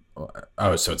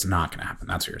 Oh, so it's not going to happen.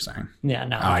 That's what you're saying. Yeah,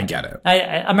 no. I get it.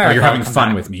 America, you're having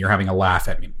fun with me. You're having a laugh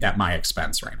at me at my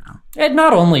expense right now. And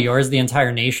not only yours, the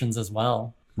entire nation's as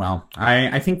well. Well,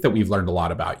 I think that we've learned a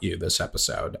lot about you this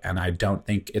episode, and I don't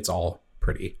think it's all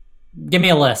pretty. Give me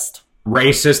a list.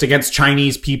 Racist against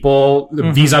Chinese people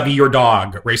vis-a-vis your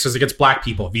dog. Racist against black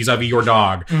people vis-a-vis your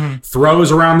dog.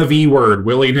 Throws around the V word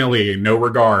willy-nilly, no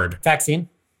regard. Vaccine.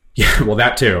 Yeah, well,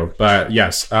 that too. But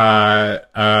yes,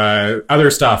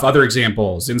 other stuff, other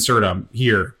examples, insert them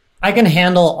here. I can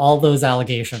handle all those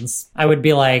allegations. I would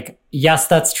be like, yes,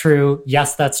 that's true.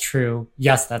 Yes, that's true.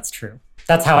 Yes, that's true.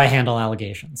 That's how I handle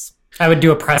allegations. I would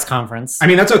do a press conference. I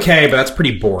mean, that's okay, but that's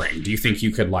pretty boring. Do you think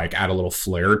you could like add a little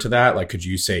flair to that? Like, could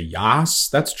you say, yes,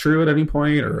 that's true at any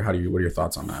point? Or what are your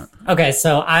thoughts on that? Okay,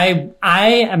 so I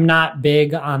am not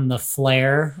big on the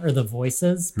flair or the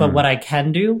voices, but what I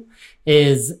can do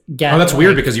is get... Oh, that's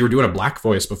weird because you were doing a black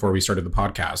voice before we started the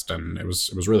podcast and it was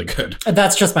really good.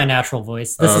 That's just my natural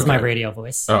voice. This is my radio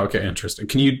voice. Oh, okay, interesting.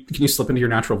 Can you slip into your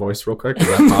natural voice real quick? Is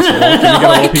that possible? Can you get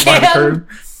a little people on the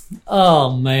curve?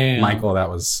 Oh man, Michael,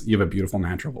 you have a beautiful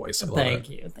natural voice. I love Thank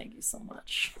you so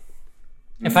much.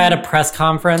 If I had a press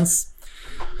conference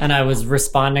and I was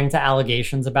responding to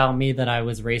allegations about me that I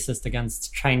was racist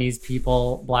against Chinese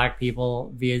people, black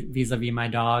people, vis-a-vis my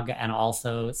dog, and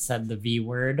also said the V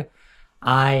word,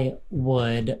 I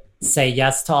would say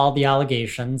yes to all the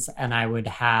allegations and I would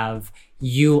have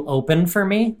you open for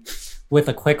me with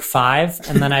a quick 5,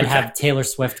 and then I'd have Taylor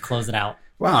Swift close it out.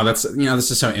 Wow, this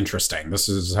is so interesting. This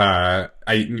is,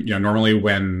 normally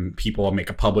when people make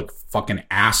a public fucking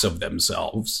ass of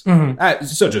themselves,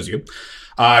 such as you,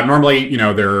 normally,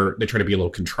 they try to be a little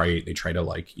contrite. They try to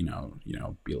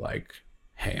be like,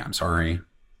 hey, I'm sorry.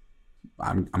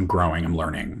 I'm growing. I'm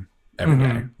learning every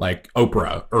day. Like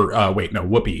Oprah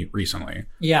Whoopi recently.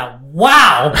 Yeah.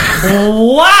 Wow.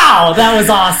 Wow. That was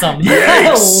awesome.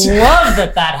 Yikes. I love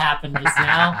that happened just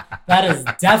now. That is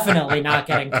definitely not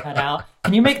getting cut out.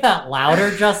 Can you make that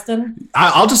louder, Justin?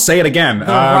 I'll just say it again. The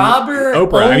robber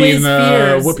Oprah, always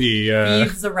fears Whoopi,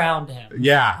 thieves around him.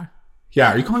 Yeah.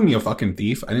 Yeah. Are you calling me a fucking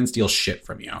thief? I didn't steal shit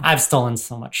from you. I've stolen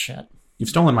so much shit. You've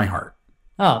stolen my heart.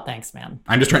 Oh, thanks, man.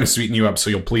 I'm just trying to sweeten you up,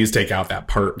 so you'll please take out that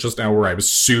part just now where I was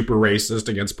super racist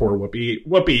against poor Whoopi.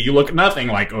 Whoopi, you look nothing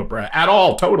like Oprah at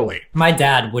all, totally. My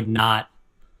dad would not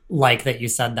like that you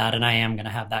said that, and I am going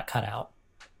to have that cut out.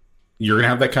 You're going to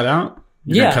have that cut out?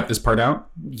 You're going to cut this part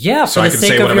out? Yeah, for the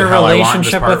sake of your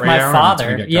relationship with my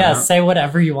father. Yeah, say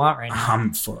whatever you want right now.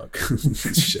 Fuck.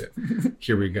 Shit.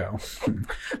 Here we go.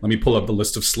 Let me pull up the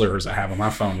list of slurs I have on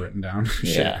my phone written down.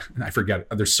 Shit. Yeah. I forget.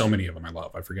 There's so many of them I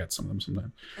love. I forget some of them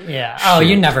sometimes. Yeah. Oh,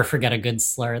 you never forget a good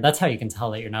slur. That's how you can tell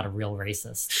that you're not a real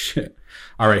racist. Shit.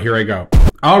 All right, here I go.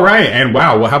 All right. And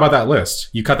wow, well, how about that list?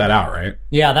 You cut that out, right?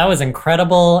 Yeah, that was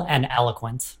incredible and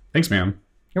eloquent. Thanks, man.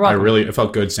 You're welcome. It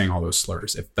felt good saying all those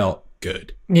slurs. It felt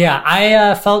good. Yeah,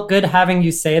 I felt good having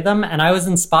you say them, and I was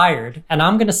inspired, and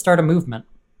I'm going to start a movement.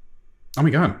 Oh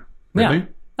my God. Really? Yeah.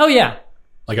 Oh, yeah.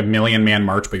 Like a 1,000,000-man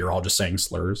march, but you're all just saying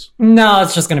slurs? No,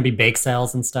 it's just going to be bake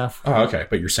sales and stuff. Oh, okay.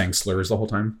 But you're saying slurs the whole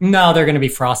time? No, they're going to be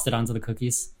frosted onto the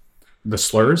cookies. The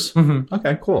slurs? Mm-hmm.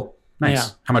 Okay, cool. Nice. Yeah.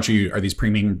 How much are these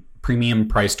premium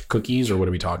priced cookies, or what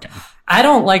are we talking? I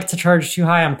don't like to charge too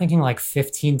high. I'm thinking like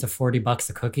 $15 to $40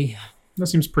 a cookie. That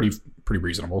seems pretty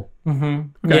reasonable.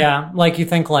 Mm-hmm. Okay. Yeah, like you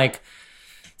think like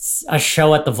a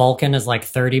show at the Vulcan is like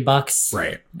 $30,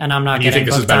 right? And I'm not getting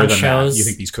booked on shows. You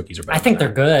think these cookies are better? I think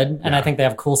they're good, and I think they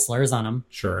have cool slurs on them.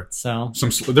 Sure. So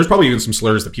there's probably even some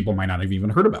slurs that people might not have even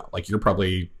heard about. Like you're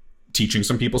probably teaching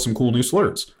some people some cool new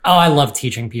slurs. Oh, I love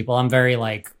teaching people. I'm very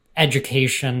like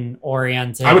education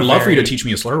oriented. I would love for you to teach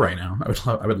me a slur right now. I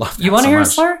would love that. You want to hear a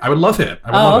slur? I would love it.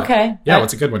 Okay. Yeah.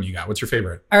 What's a good one you got? What's your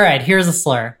favorite? All right. Here's a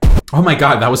slur. Oh my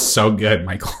God, that was so good,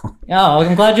 Michael. Oh,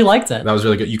 I'm glad you liked it. That was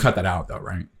really good. You cut that out though,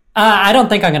 right? I don't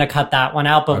think I'm going to cut that one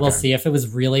out, but we'll see. If it was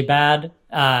really bad,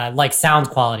 like sound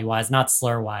quality wise, not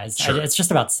slur wise. Sure. It's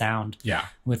just about sound. Yeah.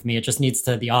 With me, it just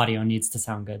the audio needs to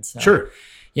sound good. So. Sure.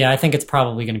 Yeah, I think it's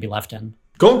probably going to be left in.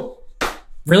 Cool.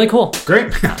 Really cool.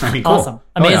 Great. I mean, cool. Awesome.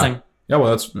 Amazing. Yeah,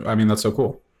 well, that's so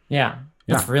cool. Yeah.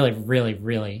 That's really, really,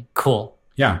 really cool.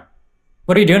 Yeah.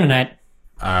 What are you doing tonight?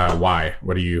 Why?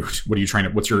 What are you trying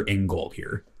to, what's your end goal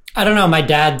here? I don't know. My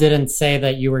dad didn't say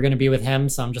that you were going to be with him,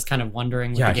 so I'm just kind of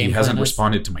wondering what the game plan is. Yeah, he hasn't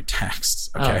responded to my texts.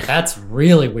 Okay. Oh, that's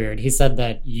really weird. He said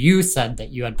that you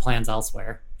had plans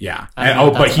elsewhere. Yeah.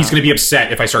 But he's going to be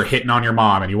upset if I start hitting on your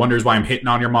mom, and he wonders why I'm hitting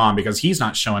on your mom because he's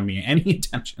not showing me any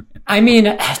attention. I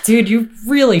mean, dude, you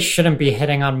really shouldn't be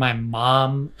hitting on my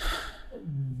mom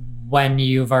when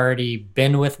you've already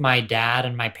been with my dad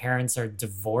and my parents are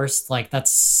divorced. Like,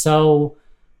 that's so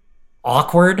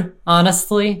awkward,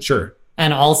 honestly. Sure.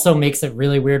 And also makes it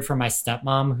really weird for my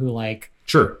stepmom, who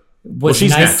sure was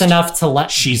nice next. Enough to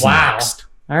let. She's next.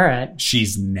 All right.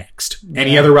 She's next. Yeah.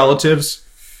 Any other relatives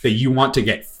that you want to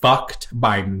get fucked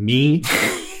by me?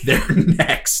 They're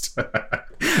next.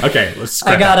 Okay, let's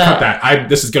cut that.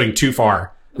 This is getting too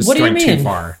far. What do you mean? Too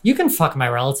far. You can fuck my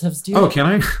relatives, dude. Oh, can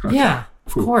I? Okay. Yeah,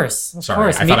 of course. Of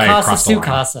course. I thought I had crossed the line.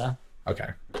 Casa. Okay.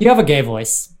 You have a gay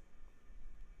voice.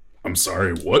 I'm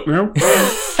sorry, what now?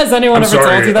 Has anyone ever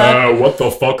told you that? What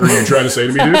the fuck are you trying to say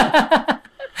to me, dude?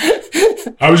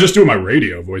 I was just doing my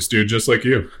radio voice, dude, just like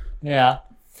you. Yeah.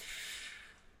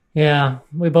 Yeah,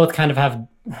 we both kind of have...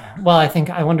 Well,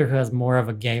 I wonder who has more of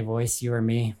a gay voice, you or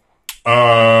me.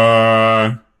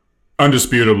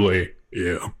 Undisputably,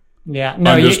 yeah. Yeah,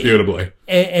 no, undisputably.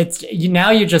 Now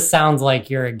you just sound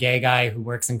like you're a gay guy who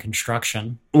works in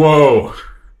construction. Whoa.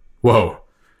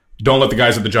 Don't let the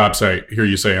guys at the job site hear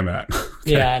you saying that.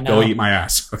 Okay. Yeah, no. They'll eat my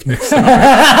ass. Okay.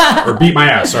 Or beat my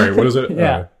ass. Sorry, what is it?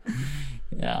 Yeah.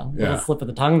 Yeah. Little slip of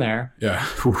the tongue there. Yeah.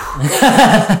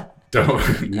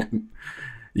 Don't.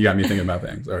 You got me thinking about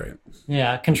things. All right.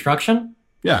 Yeah. Construction?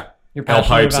 Yeah. You're L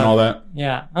pipes and all that.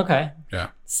 Yeah. Okay. Yeah.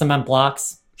 Cement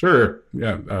blocks. Sure.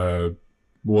 Yeah.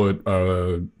 Wood,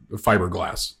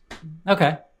 fiberglass.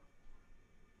 Okay.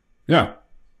 Yeah.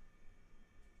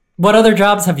 What other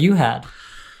jobs have you had?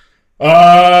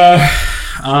 I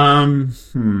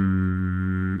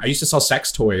used to sell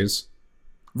sex toys.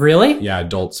 Really? Yeah,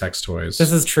 adult sex toys.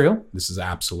 This is true? This is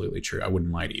absolutely true. I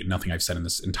wouldn't lie to you. Nothing I've said in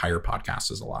this entire podcast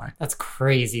is a lie. That's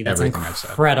crazy. That's everything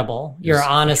incredible. I've said your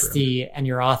honesty and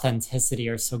your authenticity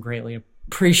are so greatly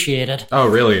appreciated. Oh,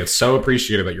 really? It's so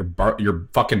appreciated that you're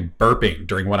fucking burping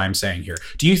during what I'm saying here.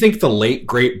 Do you think the late,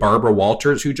 great Barbara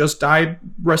Walters, who just died,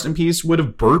 rest in peace, would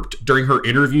have burped during her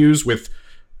interviews with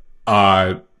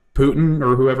Putin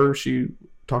or whoever she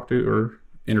talked to or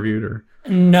interviewed? Or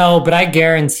no, but I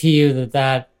guarantee you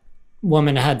that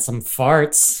woman had some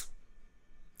farts.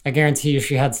 I guarantee you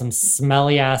she had some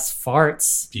smelly ass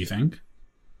farts. Do you think?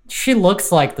 She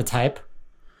looks like the type.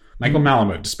 Michael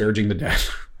Malamud, disparaging the dead.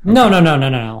 Okay.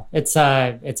 No. It's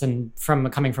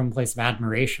coming from a place of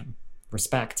admiration,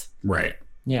 respect. Right.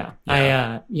 Yeah.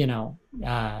 I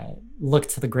look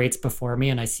to the greats before me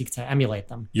and I seek to emulate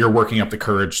them. You're working up the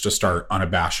courage to start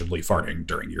unabashedly farting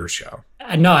during your show.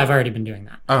 No, I've already been doing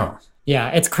that. Oh. Yeah,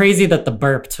 it's crazy that the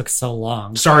burp took so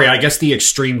long. Sorry, I guess the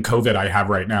extreme COVID I have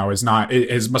right now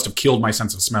must have killed my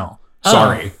sense of smell.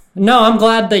 Sorry. No, I'm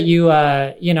glad that you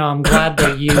are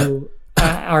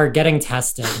getting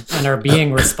tested and are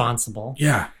being responsible.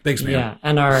 Yeah, thanks, man. Yeah,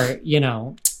 and are,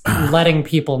 letting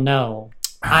people know,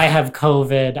 I have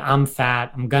COVID, I'm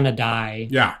fat, I'm gonna die.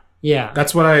 Yeah. Yeah.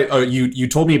 That's what you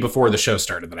told me before the show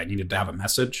started that I needed to have a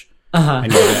message. Uh-huh.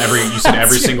 And you said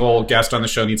every single guest on the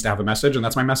show needs to have a message, and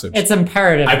that's my message. It's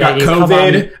imperative. I've got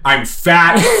COVID, I'm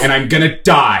fat, and I'm gonna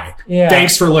die. Yeah.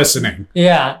 Thanks for listening.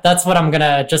 Yeah, that's what I'm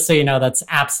gonna, just so you know, that's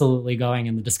absolutely going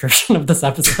in the description of this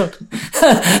episode.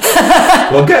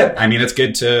 Well, good. I mean, it's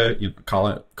good to call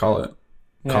a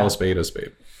spade a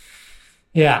spade.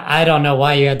 Yeah, I don't know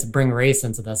why you had to bring race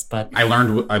into this, but I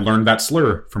learned that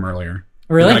slur from earlier.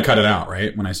 Really? I'm gonna cut it out,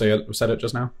 right? When I said it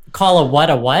just now. Call a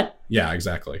what? Yeah,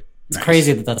 exactly. It's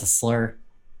crazy that that's a slur.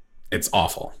 It's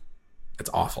awful. It's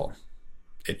awful.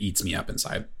 It eats me up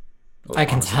inside. I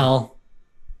can tell.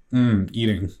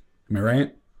 Eating. Am I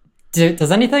right?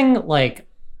 Does anything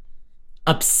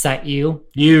upset you?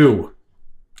 You.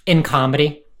 In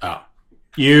comedy? Oh.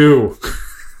 You.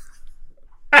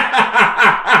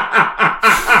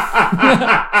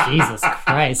 Jesus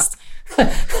Christ.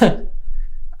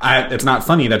 It's not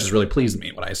funny. That just really pleased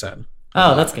me, what I said.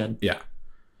 Oh, that's good. Yeah.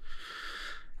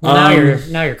 Well,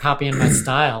 now you're copying my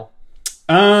style.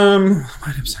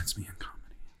 What upsets me in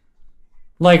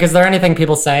comedy? Is there anything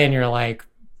people say and you're like,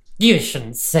 you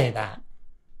shouldn't say that?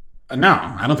 No,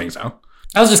 I don't think so.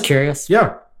 I was just curious.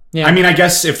 Yeah. Yeah. I mean, I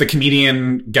guess if the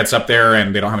comedian gets up there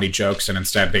and they don't have any jokes and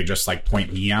instead they just like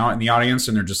point me out in the audience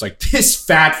and they're just like, this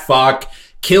fat fuck,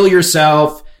 kill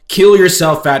yourself,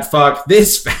 fat fuck,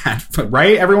 this fat fuck,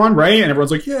 right? Everyone, right? And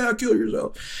everyone's like, yeah, kill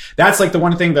yourself. That's like the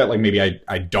one thing that like maybe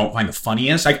I don't find the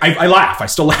funniest. I laugh. I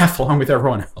still laugh along with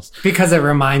everyone else. Because it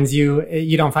reminds you,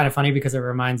 you don't find it funny because it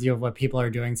reminds you of what people are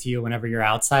doing to you whenever you're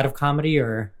outside of comedy,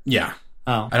 or? Yeah.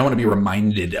 Oh. I don't want to be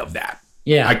reminded of that.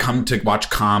 Yeah. I come to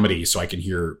watch comedy so I can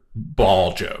hear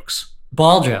ball jokes.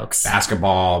 Ball jokes.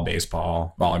 Basketball,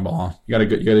 baseball, volleyball. You got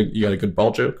a good ball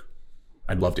joke?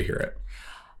 I'd love to hear it.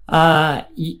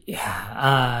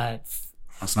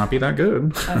 Must not be that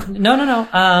good.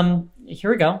 No. Here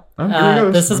we go. Oh, here we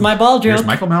go. This is my ball joke. Here's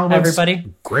Michael Malamud's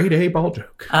everybody. Grade A ball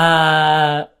joke.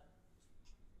 We're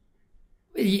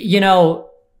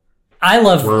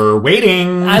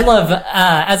waiting. I love,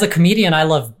 as a comedian, I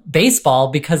love baseball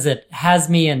because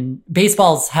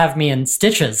baseballs have me in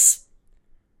stitches.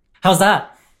 How's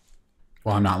that?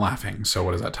 Well, I'm not laughing, so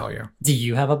what does that tell you? Do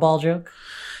you have a ball joke?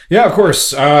 Yeah, of course.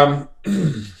 So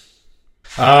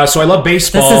I love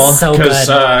baseball. This is so good.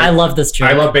 I love this joke.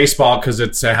 I love baseball because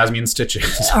it has me in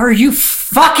stitches. Are you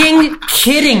fucking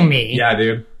kidding me? Yeah,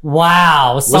 dude.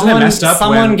 Wow. Wasn't it messed up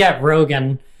Someone get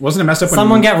Rogan. Wasn't it messed up when...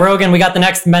 Someone get Rogan. We got the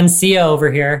next Mencia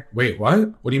over here. Wait,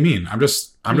 what? What do you mean? I'm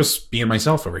just being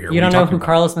myself over here. You don't know who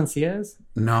Carlos Mencia is?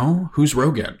 No. Who's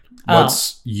Rogan?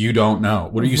 You don't know.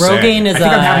 What are you Rogaine saying? Is I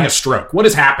think I'm having a stroke. What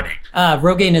is happening?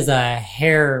 Rogaine is a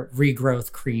hair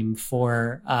regrowth cream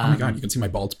for... oh my God, you can see my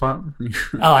bald spot?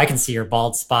 Oh, I can see your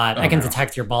bald spot. Oh, I can no.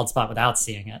 detect your bald spot without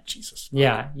seeing it. Jesus.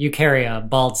 Yeah, you carry a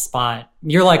bald spot.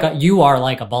 You are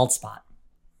like a bald spot.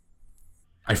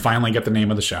 I finally get the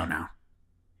name of the show now.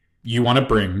 You want to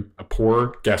bring a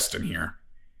poor guest in here,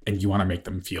 and you want to make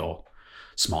them feel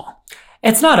small.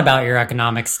 It's not about your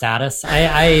economic status.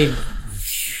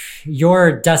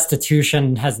 Your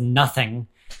destitution has nothing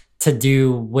to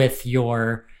do with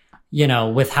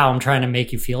with how I'm trying to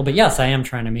make you feel. But yes, I am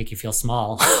trying to make you feel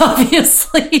small,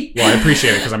 obviously. Well, I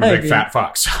appreciate it because I'm a big fat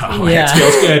fuck. So Yeah. It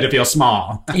feels good to feel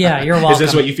small. Yeah, you're welcome. Is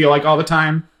this what you feel like all the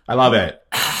time? I love it.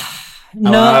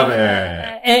 No, I love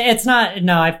it. It's not.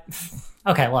 No,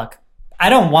 okay, look. I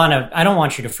don't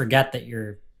want you to forget that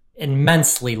you're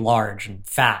immensely large and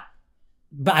fat.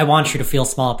 But I want you to feel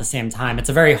small at the same time. It's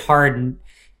a very hard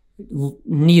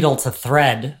needle to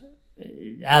thread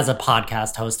as a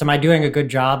podcast host. Am I doing a good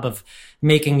job of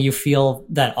making you feel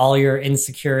that all your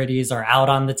insecurities are out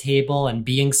on the table and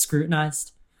being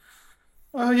scrutinized?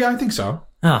 Yeah, I think so.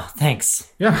 Oh,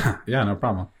 thanks. Yeah, no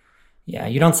problem. Yeah,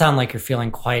 you don't sound like you're feeling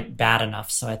quite bad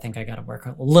enough, so I think I got to work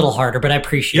a little harder, but I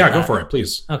appreciate that. Yeah, go for it,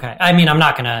 please. Okay. I mean, I'm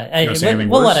not going to...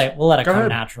 We'll let it come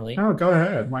naturally. Oh, go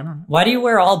ahead. Why not? Why do you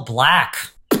wear all black?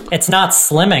 It's not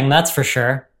slimming, that's for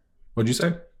sure. What'd you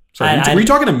say? Sorry, were you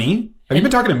talking to me? Have you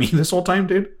been talking to me this whole time,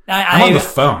 dude? I'm on the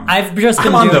phone.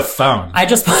 I'm on the phone. I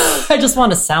just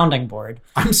want a sounding board.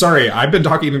 I'm sorry. I've been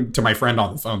talking to my friend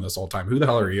on the phone this whole time. Who the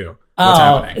hell are you? What's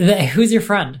happening? Who's your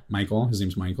friend? Michael. His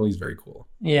name's Michael. He's very cool.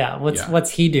 Yeah.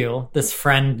 What's he do? This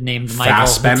friend named Michael.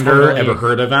 Fassbender. Ever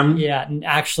heard of him? Yeah.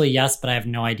 Actually, yes, but I have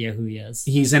no idea who he is.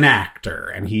 He's an actor,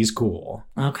 and he's cool.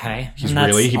 Okay. He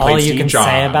played Steve Jobs. All you can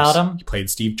say about him? He played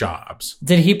Steve Jobs.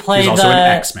 Did he play He's also an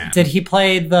X-Man. Did he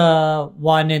play the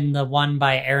one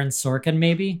by Aaron Sorkin?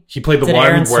 Maybe he played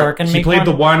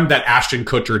the one that Ashton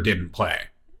Kutcher didn't play.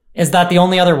 Is that the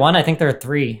only other one? I think there are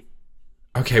 3.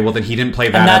 Okay, well then he didn't play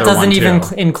that. And that other doesn't one even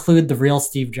too. Include the real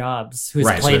Steve Jobs, who's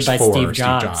played by Steve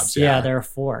Jobs. Yeah, there are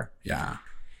 4. Yeah,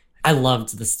 I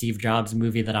loved the Steve Jobs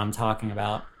movie that I'm talking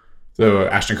about. The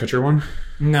Ashton Kutcher one?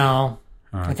 No,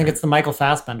 okay. I think it's the Michael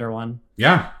Fassbender one.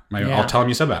 Yeah, I'll tell him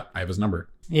you said that. I have his number.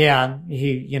 Yeah,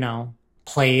 he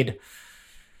played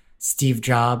Steve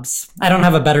Jobs. I don't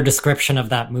have a better description of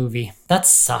that movie. That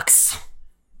sucks.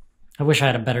 I wish I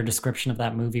had a better description of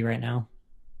that movie right now.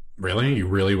 Really? You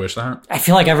really wish that? I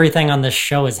feel like everything on this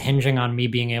show is hinging on me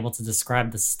being able to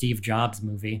describe the Steve Jobs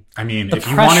movie. I mean, if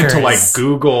you wanted to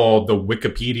Google the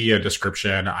Wikipedia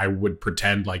description, I would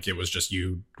pretend like it was just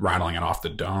you rattling it off the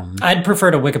dome. I'd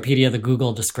prefer to Wikipedia the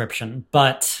Google description,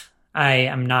 but I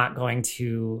am not going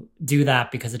to do that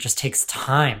because it just takes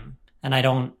time. And I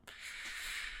don't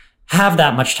have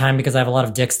that much time because I have a lot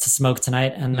of dicks to smoke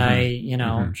tonight. And I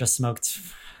just smoked...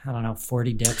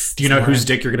 40 dicks. Do you know whose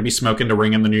dick you're going to be smoking to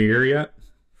ring in the new year yet?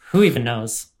 Who even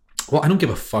knows? Well, I don't give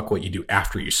a fuck what you do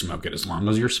after you smoke it as long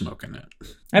as you're smoking it.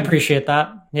 I appreciate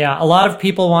that. Yeah, a lot of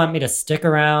people want me to stick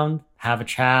around, have a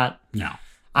chat. No.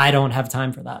 I don't have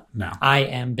time for that. No. I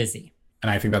am busy.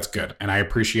 And I think that's good. And I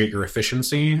appreciate your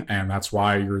efficiency. And that's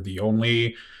why you're the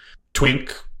only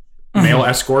twink male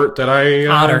escort that I...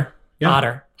 Otter. Yeah.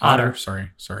 Otter. Otter.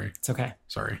 Sorry. It's okay.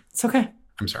 Sorry. It's okay.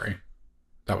 I'm sorry.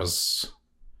 That was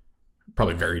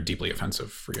probably very deeply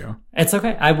offensive for you. It's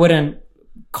okay. I wouldn't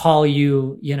call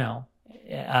you,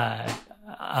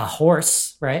 a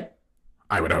horse, right?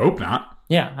 I would hope not.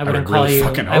 Yeah, I wouldn't call you.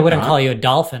 I wouldn't call you a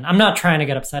dolphin. I'm not trying to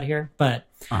get upset here, but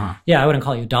yeah, I wouldn't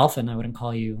call you a dolphin. I wouldn't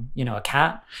call you, a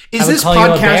cat. Is this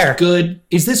podcast good?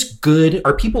 Is this good?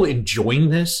 Are people enjoying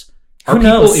this? Are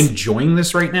people enjoying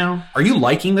this right now? Are you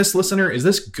liking this, listener? Is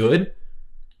this good?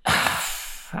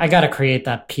 I gotta create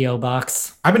that P.O.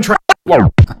 box. I've been trying.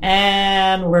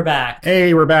 And we're back.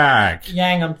 Hey, we're back.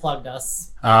 Yang unplugged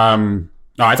us. No,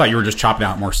 I thought you were just chopping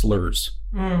out more slurs.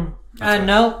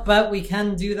 No, but we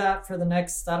can do that for the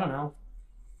next, I don't know.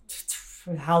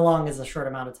 How long is a short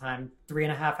amount of time?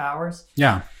 3.5 hours?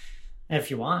 Yeah.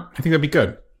 If you want. I think that'd be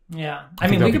good. Yeah. I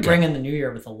mean, we could bring in the new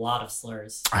year with a lot of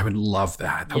slurs. I would love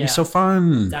that. That'd be so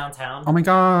fun. Downtown. Oh my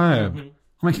God. Mm-hmm.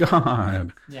 Oh my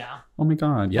God. Yeah. Oh my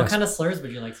God. Yes. What kind of slurs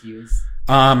would you like to use?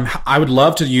 I would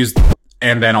love to use,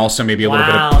 and then also maybe a little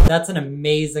bit of. Wow, that's an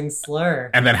amazing slur.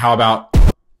 And then how about?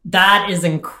 That is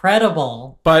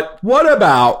incredible. But what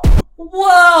about?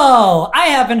 Whoa! I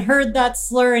haven't heard that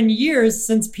slur in years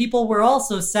since people were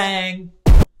also saying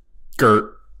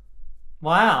Gert.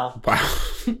 Wow.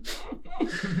 All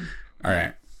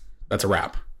right. That's a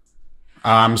wrap.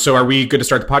 So are we good to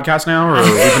start the podcast now?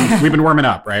 Or we've been warming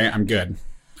up, right? I'm good.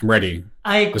 I'm ready.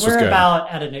 We're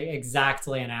about at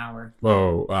exactly an hour.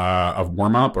 Whoa, of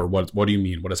warm up, or what do you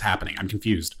mean? What is happening? I'm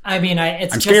confused. I mean,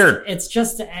 I'm scared. It's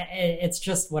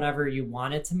just whatever you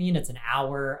want it to mean. It's an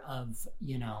hour of,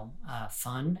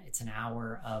 fun. It's an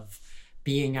hour of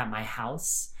being at my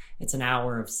house. It's an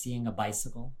hour of seeing a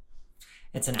bicycle.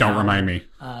 It's an Don't hour remind me.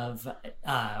 Of,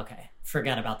 okay.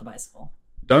 Forget about the bicycle.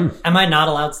 Done. Am I not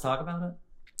allowed to talk about it?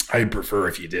 I'd prefer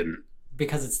if you didn't.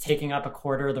 Because it's taking up a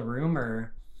quarter of the room,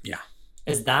 or? Yeah.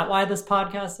 Is that why this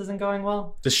podcast isn't going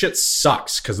well? This shit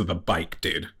sucks because of the bike,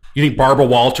 dude. You think Barbara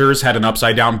Walters had an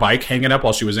upside down bike hanging up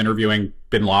while she was interviewing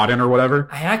Bin Laden or whatever?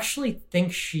 I actually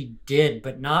think she did,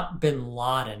 but not Bin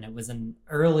Laden. It was an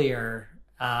earlier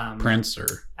Prince or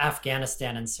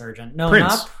Afghanistan insurgent. No, Prince.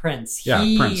 Not Prince.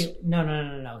 Prince.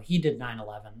 No. He did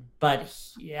 9/11, but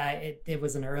it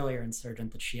was an earlier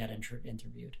insurgent that she had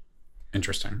interviewed.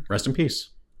 Interesting. Rest in peace.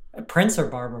 Prince or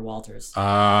Barbara Walters?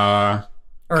 Or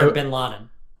Bin Laden?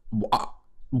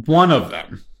 One of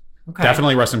them. Okay.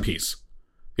 Definitely rest in peace.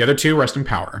 The other two, rest in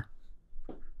power.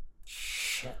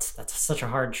 Shit, that's such a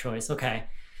hard choice. Okay.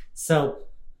 So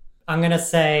I'm going to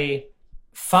say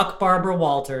fuck Barbara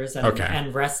Walters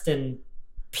and rest in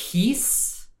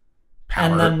peace.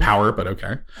 Power, but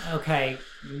okay. Okay.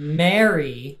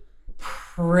 Marry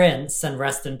Prince and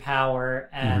rest in power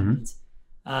and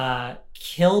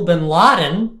kill Bin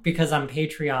Laden because I'm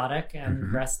patriotic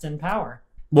and rest in power.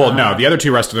 Well, no, the other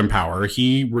two rested in power.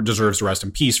 He deserves to rest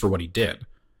in peace for what he did.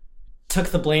 Took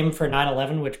the blame for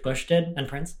 9/11, which Bush did, and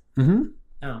Prince? Mm-hmm.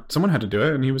 Oh. Someone had to do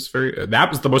it, and he was that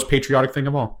was the most patriotic thing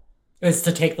of all. Is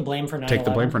to take the blame for 9/11? Take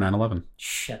the blame for 9/11.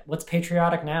 Shit, what's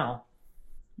patriotic now?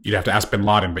 You'd have to ask Bin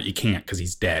Laden, but you can't because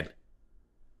he's dead.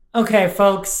 Okay,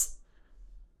 folks.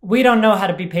 We don't know how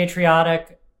to be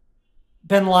patriotic.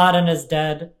 Bin Laden is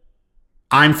dead.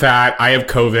 I'm fat. I have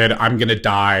COVID. I'm going to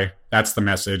die. That's the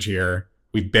message here.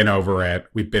 We've been over it.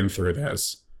 We've been through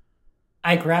this.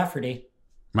 Ike Rafferty.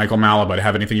 Michael Malabud,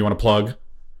 have anything you want to plug?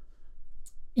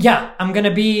 Yeah, I'm going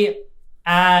to be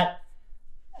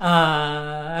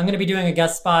doing a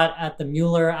guest spot at the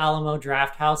Mueller Alamo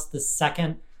Draft House the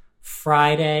second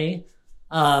Friday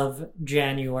of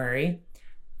January.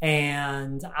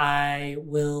 And I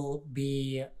will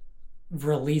be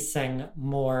releasing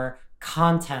more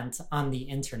content on the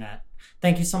internet.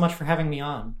 Thank you so much for having me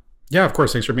on. Yeah, of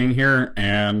course. Thanks for being here.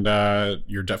 And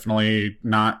you're definitely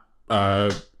not,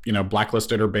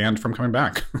 blacklisted or banned from coming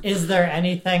back. Is there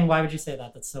anything, why would you say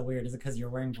that? That's so weird. Is it because you're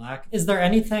wearing black? Is there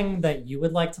anything that you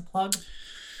would like to plug?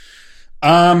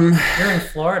 You're in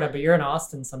Florida, but you're in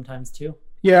Austin sometimes too.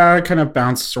 Yeah, I kind of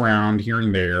bounce around here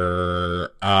and there.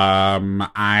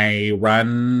 I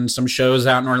run some shows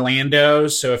out in Orlando,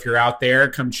 so if you're out there,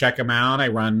 come check them out. I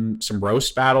run some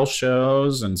roast battle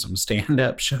shows and some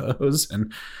stand-up shows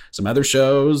and some other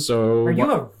shows. So, are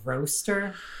you a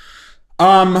roaster?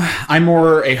 I'm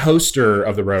more a hoster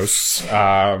of the roasts,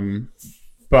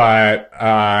 but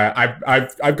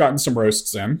I've gotten some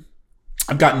roasts in.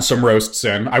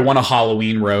 I won a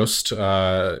Halloween roast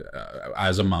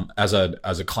as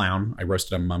a clown. I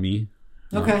roasted a mummy.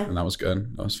 Okay. And that was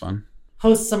good. That was fun.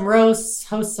 Host some roasts,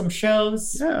 host some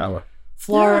shows. Yeah.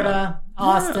 Florida,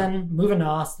 Austin. Moving to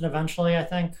Austin eventually, I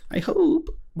think. I hope.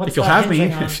 What's if you'll have me,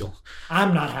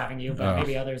 I'm not having you, but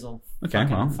maybe others will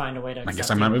find a way to accept I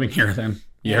guess I'm not moving here then.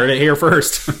 You heard it here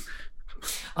first.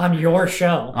 On your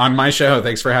show. On my show.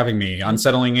 Thanks for having me. On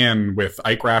Settling In with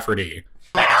Ike Rafferty.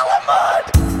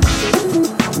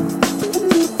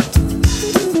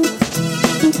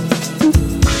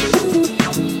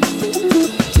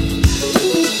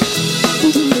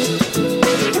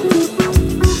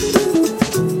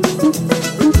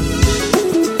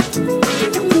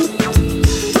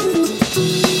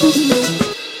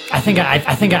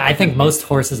 I think most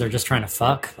horses are just trying to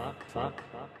fuck.